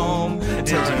Akbar's home, and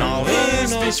turn all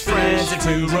his fish friends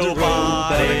into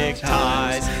robotic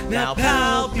ties. Now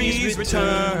Palpy's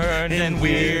returned and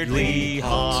weirdly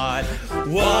hot.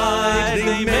 Why'd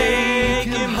they make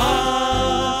him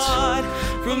hot?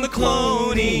 From the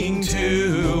cloning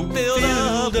tube filled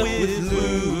up with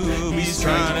lube, he's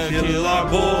trying to kill our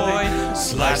boy,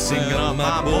 slicing up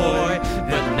my boy.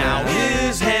 But now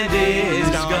his head is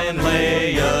gone and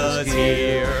Leia's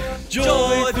here.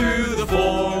 Joy through the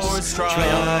Force,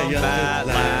 triumph at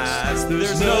last.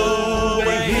 There's no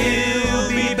way he'll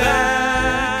be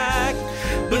back.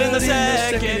 But in the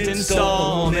second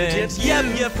installment, yep,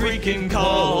 you freaking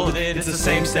called it. It's the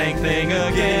same stank thing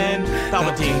again.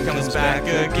 Palpatine comes back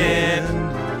again.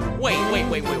 Wait.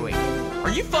 Are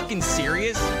you fucking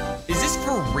serious? Is this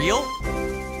for real?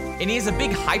 And he has a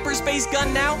big hyperspace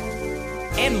gun now?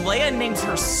 And Leia names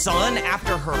her son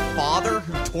after her father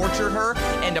who tortured her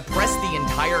and oppressed the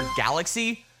entire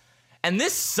galaxy? And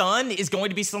this son is going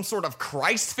to be some sort of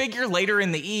Christ figure later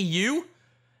in the EU?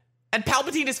 And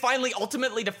Palpatine is finally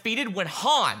ultimately defeated when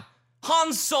Han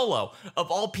Solo,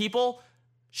 of all people,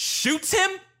 shoots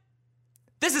him?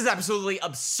 This is absolutely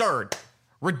absurd,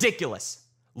 ridiculous,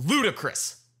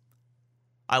 ludicrous.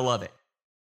 I love it.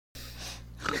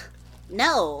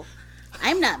 No,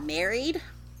 I'm not married.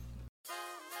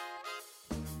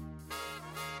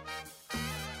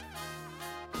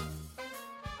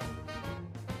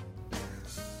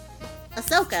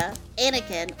 Ahsoka,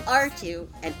 Anakin, R2,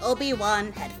 and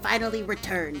Obi-Wan had finally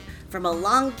returned from a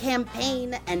long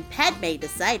campaign, and Padme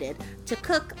decided to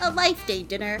cook a Life Day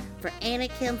dinner for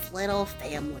Anakin's little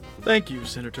family. Thank you,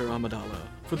 Senator Amidala,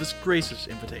 for this gracious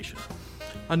invitation.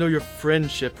 I know your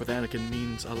friendship with Anakin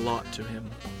means a lot to him.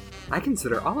 I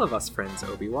consider all of us friends,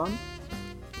 Obi-Wan.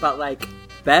 But, like,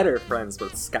 better friends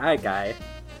with Sky Guy,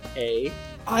 eh?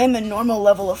 I am a normal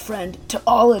level of friend to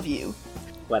all of you.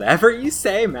 Whatever you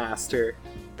say, Master.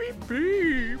 Beep,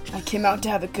 beep. I came out to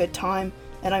have a good time.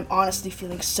 and I'm honestly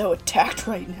feeling so attacked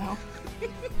right now.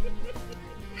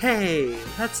 Hey,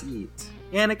 let's eat.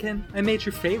 Anakin, I made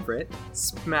your favorite,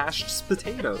 smashed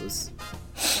potatoes.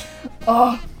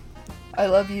 Oh, I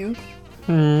love you.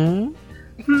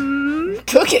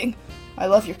 Cooking! I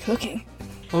love your cooking.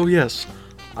 Oh yes,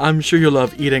 I'm sure you'll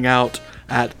love eating out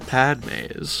at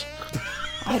Padme's.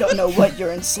 I don't know what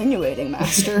you're insinuating,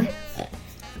 Master.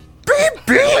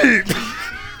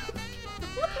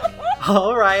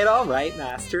 All right,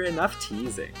 Master, enough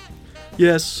teasing.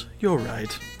 Yes, you're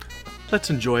right. Let's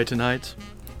enjoy tonight.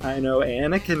 I know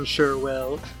Anakin sure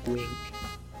will. Wink.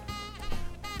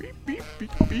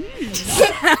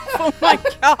 Oh my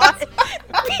god.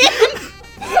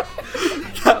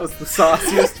 That was the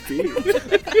sauciest beat.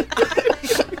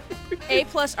 A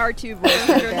plus R2 voice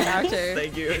better than R2.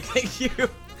 Thank you.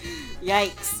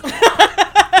 Yikes.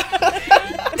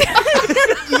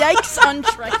 Yikes on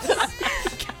tracks.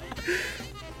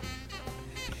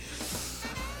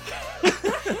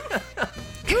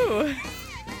 Ooh.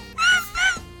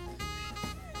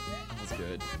 That was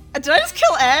good. Did I just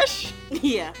kill Ash?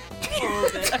 Yeah. A little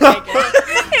bit. Okay, good.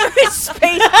 It's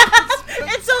space.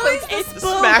 It's always this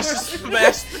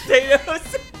Smashed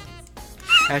potatoes.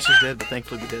 Ash is dead, but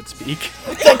thankfully the dead speak.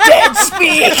 The dead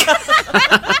speak!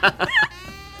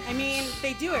 I mean,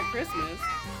 they do at Christmas.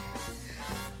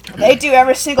 They do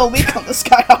every single week on the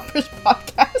Skyhoppers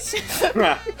podcast.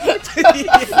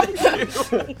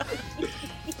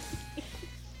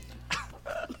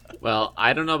 Well,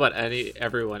 I don't know about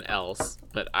everyone else,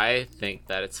 but I think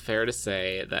that it's fair to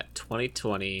say that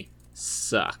 2020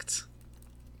 sucked.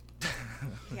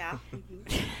 Yeah.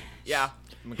 Yeah.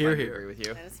 I'm Here, inclined to here. agree with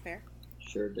you. That is fair.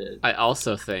 Sure did. I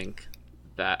also think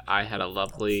that I had a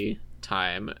lovely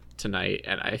time tonight,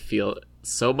 and I feel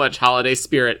so much holiday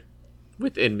spirit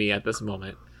within me at this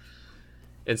moment.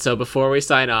 And so before we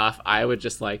sign off, I would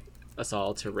just like us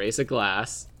all to raise a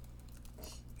glass.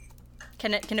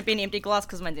 Can it be an empty glass?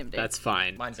 Because mine's empty. That's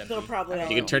fine. Mine's empty. It'll probably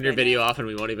You can turn your video off and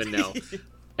we won't even know.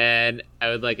 And I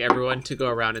would like everyone to go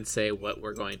around and say what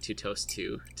we're going to toast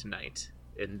to tonight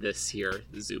in this here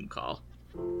Zoom call.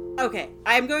 Okay,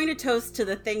 I'm going to toast to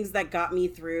the things that got me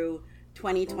through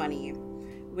 2020,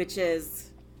 which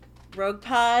is Rogue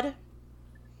Pod,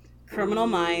 Criminal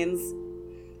Minds,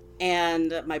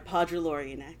 and my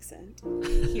Podrelorian accent.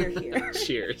 Here, here.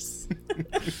 Cheers.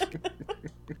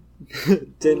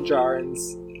 Din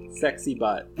Djarin's sexy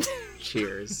butt.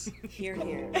 Cheers. Here,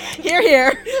 here. Here,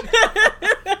 here.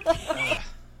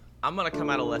 I'm gonna come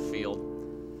out of left field.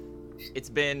 It's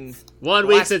been 1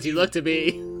 week since you looked at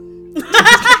me.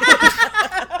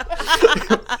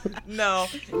 No,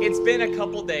 it's been a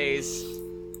couple days,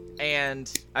 and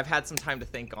I've had some time to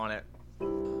think on it.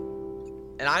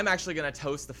 And I'm actually gonna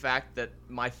toast the fact that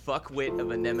my fuckwit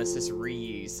of a Nemesis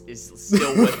Reese is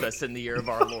still with us in the year of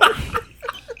our Lord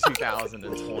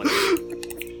 2020.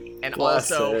 And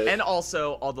Bless it.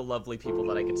 also all the lovely people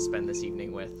that I get to spend this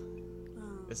evening with.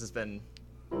 It's been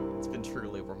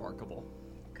truly remarkable.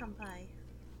 Come by.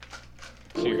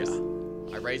 Cheers.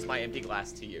 I raise my empty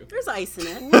glass to you. There's ice in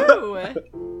it. Woo.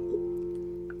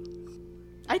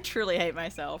 I truly hate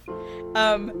myself.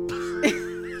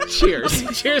 Cheers.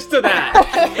 Cheers to that.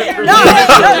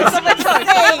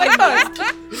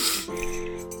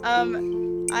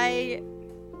 I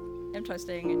am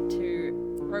toasting to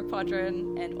Rogue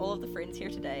Podron and all of the friends here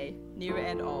today, new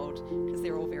and old, because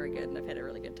they're all very good and I've had a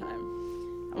really good time.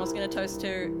 I'm also going to toast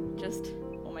to just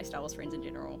all my Star Wars friends in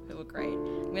general, who were great.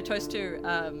 I'm going to toast to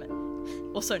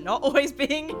also not always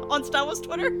being on Star Wars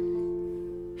Twitter,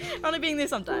 only being there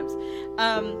sometimes.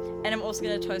 And I'm also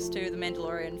going to toast to The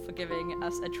Mandalorian for giving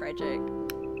us a tragic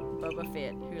Boba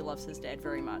Fett who loves his dad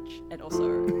very much and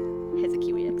also has a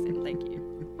Kiwi accent. Thank you.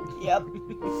 Yep.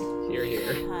 Hear,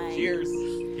 hear. Hi. Cheers.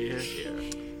 Hear, hear.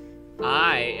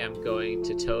 I am going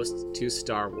to toast to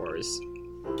Star Wars,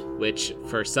 which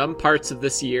for some parts of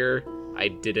this year I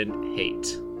didn't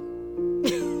hate.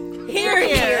 Here,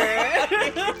 here.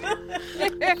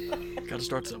 Gotta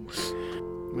start somewhere.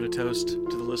 I'm gonna toast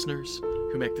to the listeners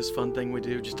who make this fun thing we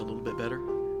do just a little bit better.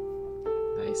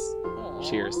 Nice.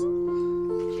 Cheers.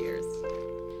 Cheers.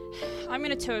 I'm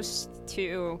gonna toast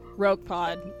to Rogue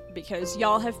Pod because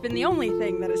y'all have been the only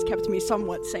thing that has kept me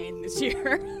somewhat sane this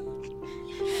year.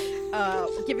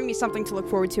 Giving me something to look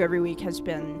forward to every week has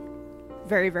been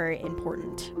very, very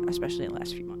important, especially in the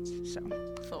last few months. So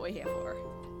That's what we're here for.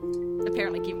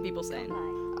 Apparently keeping people sane.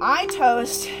 I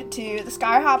toast to the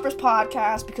Skyhoppers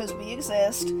podcast because we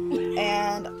exist,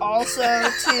 and also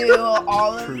to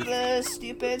all of the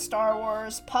stupid Star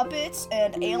Wars puppets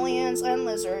and aliens and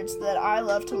lizards that I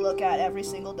love to look at every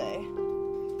single day.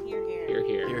 Here, here. Hear,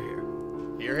 hear. Here, here.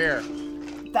 Here, here.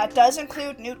 That does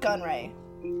include Newt Gunray.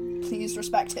 Please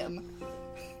respect him.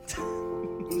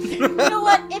 You know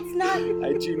what? It's not.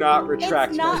 I do not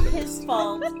retract It's not my his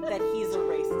fault that he's a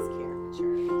racist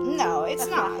caricature. No, it's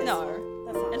not. No,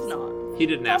 that's not. It's not. He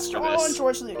didn't ask for all on this.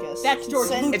 George Lucas. That's George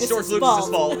Lucas. It's George Lucas's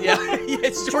fault. Yeah,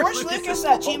 it's George Lucas's Lucas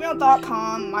fault. at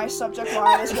gmail.com. My subject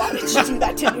line is, why did you do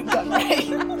that to Newt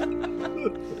Gunray?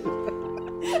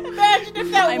 Imagine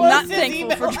if that I'm was not his thankful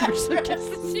for email George address. Lucas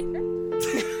this year.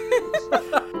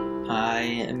 I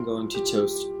am going to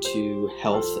toast to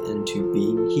health and to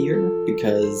being here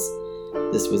because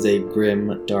this was a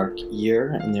grim, dark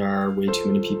year, and there are way too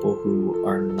many people who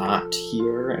are not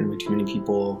here, and way too many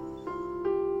people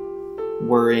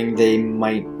worrying they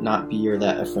might not be, or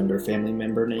that a friend or family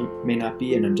member may not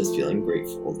be, and I'm just feeling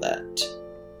grateful that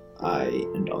I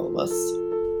and all of us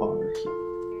are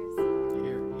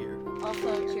here.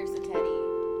 Also, cheers to Teddy.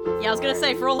 Yeah, I was gonna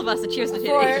say for all of us, a cheers to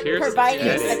For Teddy. Cheers to providing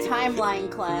Teddy. a timeline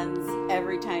cleanse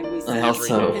every time we see I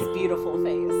also- his beautiful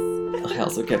face. I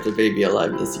also kept a baby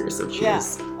alive this year, so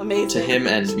cheers Yeah, amazing. to him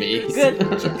and me.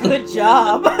 Good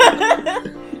job.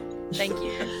 Thank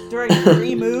you. During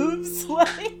 3 moves.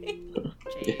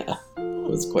 Yeah, it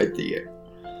was quite the year.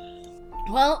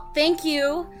 Well, thank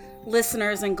you,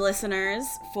 listeners and glisteners,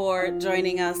 for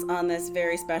joining us on this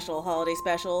very special holiday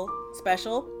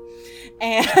special.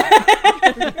 And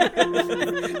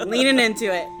leaning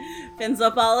into it. Fins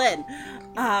up all in.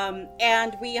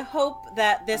 And we hope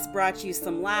that this brought you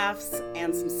some laughs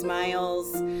and some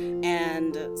smiles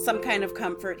and some kind of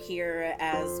comfort here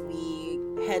as we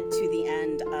head to the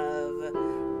end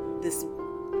of this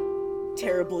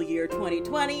terrible year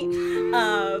 2020.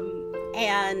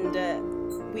 And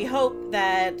we hope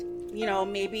that, you know,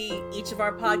 maybe each of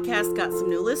our podcasts got some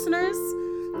new listeners.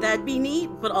 That'd be neat,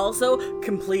 but also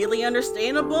completely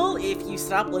understandable if you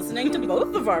stop listening to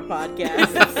both of our podcasts.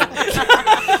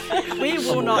 We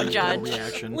will not judge.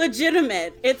 Reaction.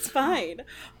 Legitimate. It's fine.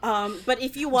 But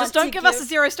if you want Just don't to give us a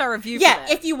 0-star review for Yeah, that.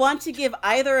 if you want to give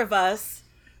either of us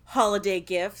holiday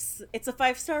gifts, it's a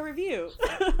 5-star review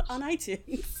on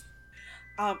iTunes.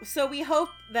 So we hope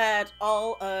that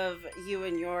all of you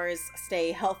and yours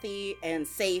stay healthy and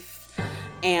safe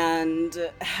and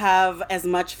have as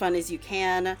much fun as you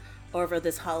can over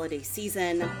this holiday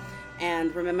season.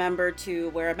 And remember to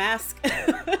wear a mask,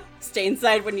 stay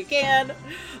inside when you can.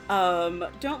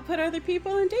 Don't put other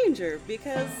people in danger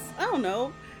because, I don't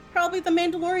know, probably the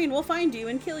Mandalorian will find you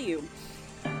and kill you.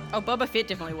 Oh, Boba Fett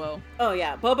definitely will. Oh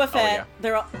yeah, Boba Fett, yeah.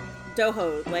 they're all,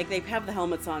 Doho, like they have the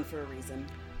helmets on for a reason.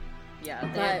 Yeah,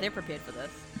 But- they're prepared for this.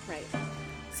 Right.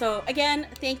 So again,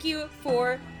 thank you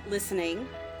for listening.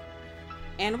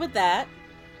 And with that,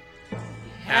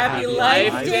 Happy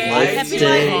Life Day! Happy Life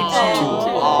Day to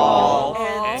all!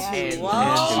 And to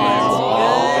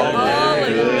all!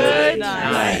 Good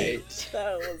night!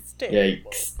 That was terrible.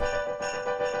 Yikes.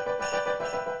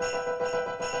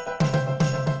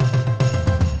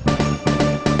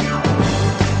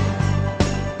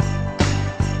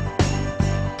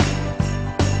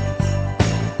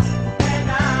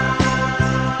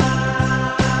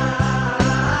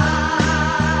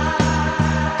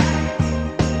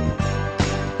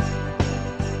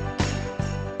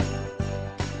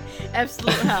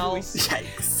 Absolute hell.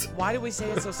 Yikes. Why do we say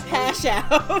it so slow? Hash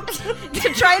out. To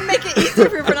try and make it easier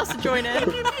for everyone else to join in. Is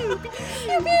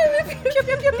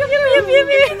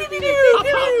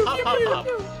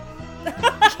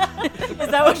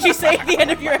that what you say at the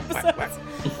end of your episodes?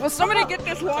 Will somebody get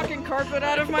this walking carpet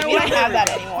out of my We way? don't have that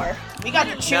anymore. We got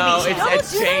the Chewies No, now.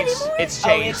 it's changed. It's Oh,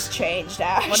 changed. it's changed,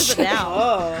 Ash. What is it now?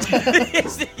 Oh.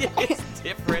 it's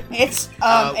different. It's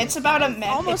about a minute.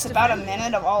 Almost It's about a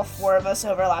minute of all 4 of us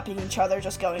overlapping each other,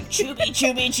 just going chubby,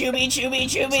 chubby, chubby, chubby,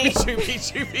 chubby.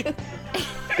 Chubby.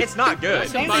 It's not good.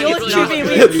 Same Fine, thing you with really Chubby have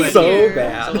to we do it, need It's so here.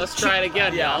 bad. So let's try it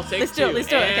again. Yeah. I'll take Let's do it, 2. let's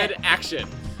do it, And okay. action.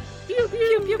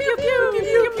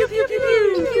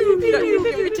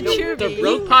 The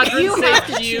Rogue Padres You have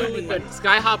saved to you. Chewie. The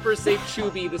Skyhopper saved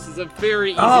Chubby. This is a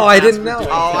very easy Oh, I task didn't we're know. doing.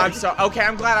 Oh, I'm so okay.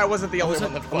 I'm glad I wasn't the only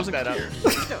one that fucked that up.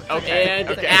 Okay. And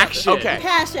okay. action. Okay.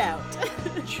 Hash out.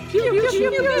 You're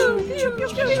being really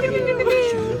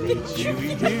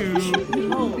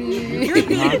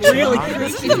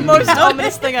This is the most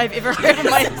ominous thing I've ever heard in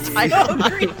my entire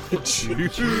life.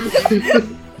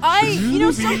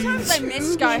 Sometimes I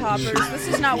miss Skyhoppers. This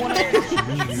is not one of them.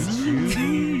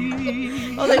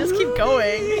 Oh, they just keep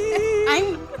going.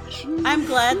 I'm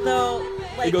glad though.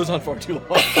 Like, It goes on far too long.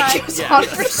 It's on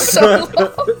for so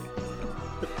long.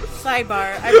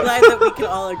 Sidebar, I'm glad that we can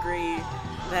all agree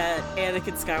that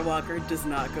Anakin Skywalker does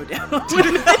not go down on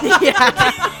women.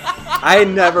 I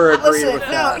never agree Listen, with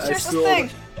no, that. here's I the thing.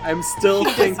 I'm still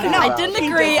thinking No, I about didn't it.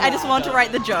 agree. I just wanted to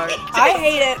write the joke. I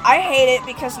hate it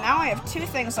because now I have two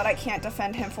things that I can't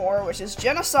defend him for, which is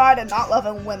genocide and not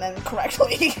loving women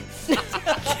correctly.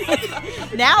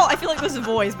 Now I feel like this have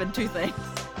always been two things.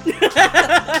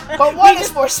 But one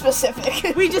is more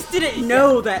specific. We just didn't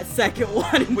know that second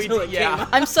one until it came out.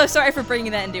 I'm so sorry for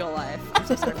bringing that into your life. I'm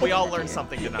so sorry. We all learned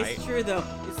something tonight. It's true, though.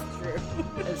 It's true.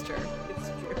 It's true. It's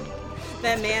true.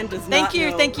 That man does Thank not you.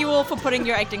 know. Thank you all for putting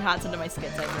your acting hearts into my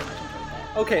skits. I very much enjoyed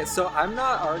that. Okay, so I'm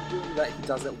not arguing that he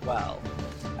does it well.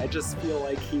 I just feel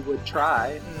like he would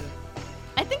try.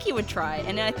 I think he would try,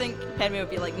 and I think Padme would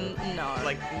be like, no.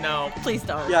 Like, no. Please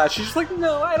don't. Yeah, she's just like,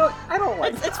 no, I don't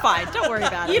like It's fine. Don't worry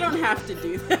about it. You don't have to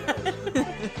do that.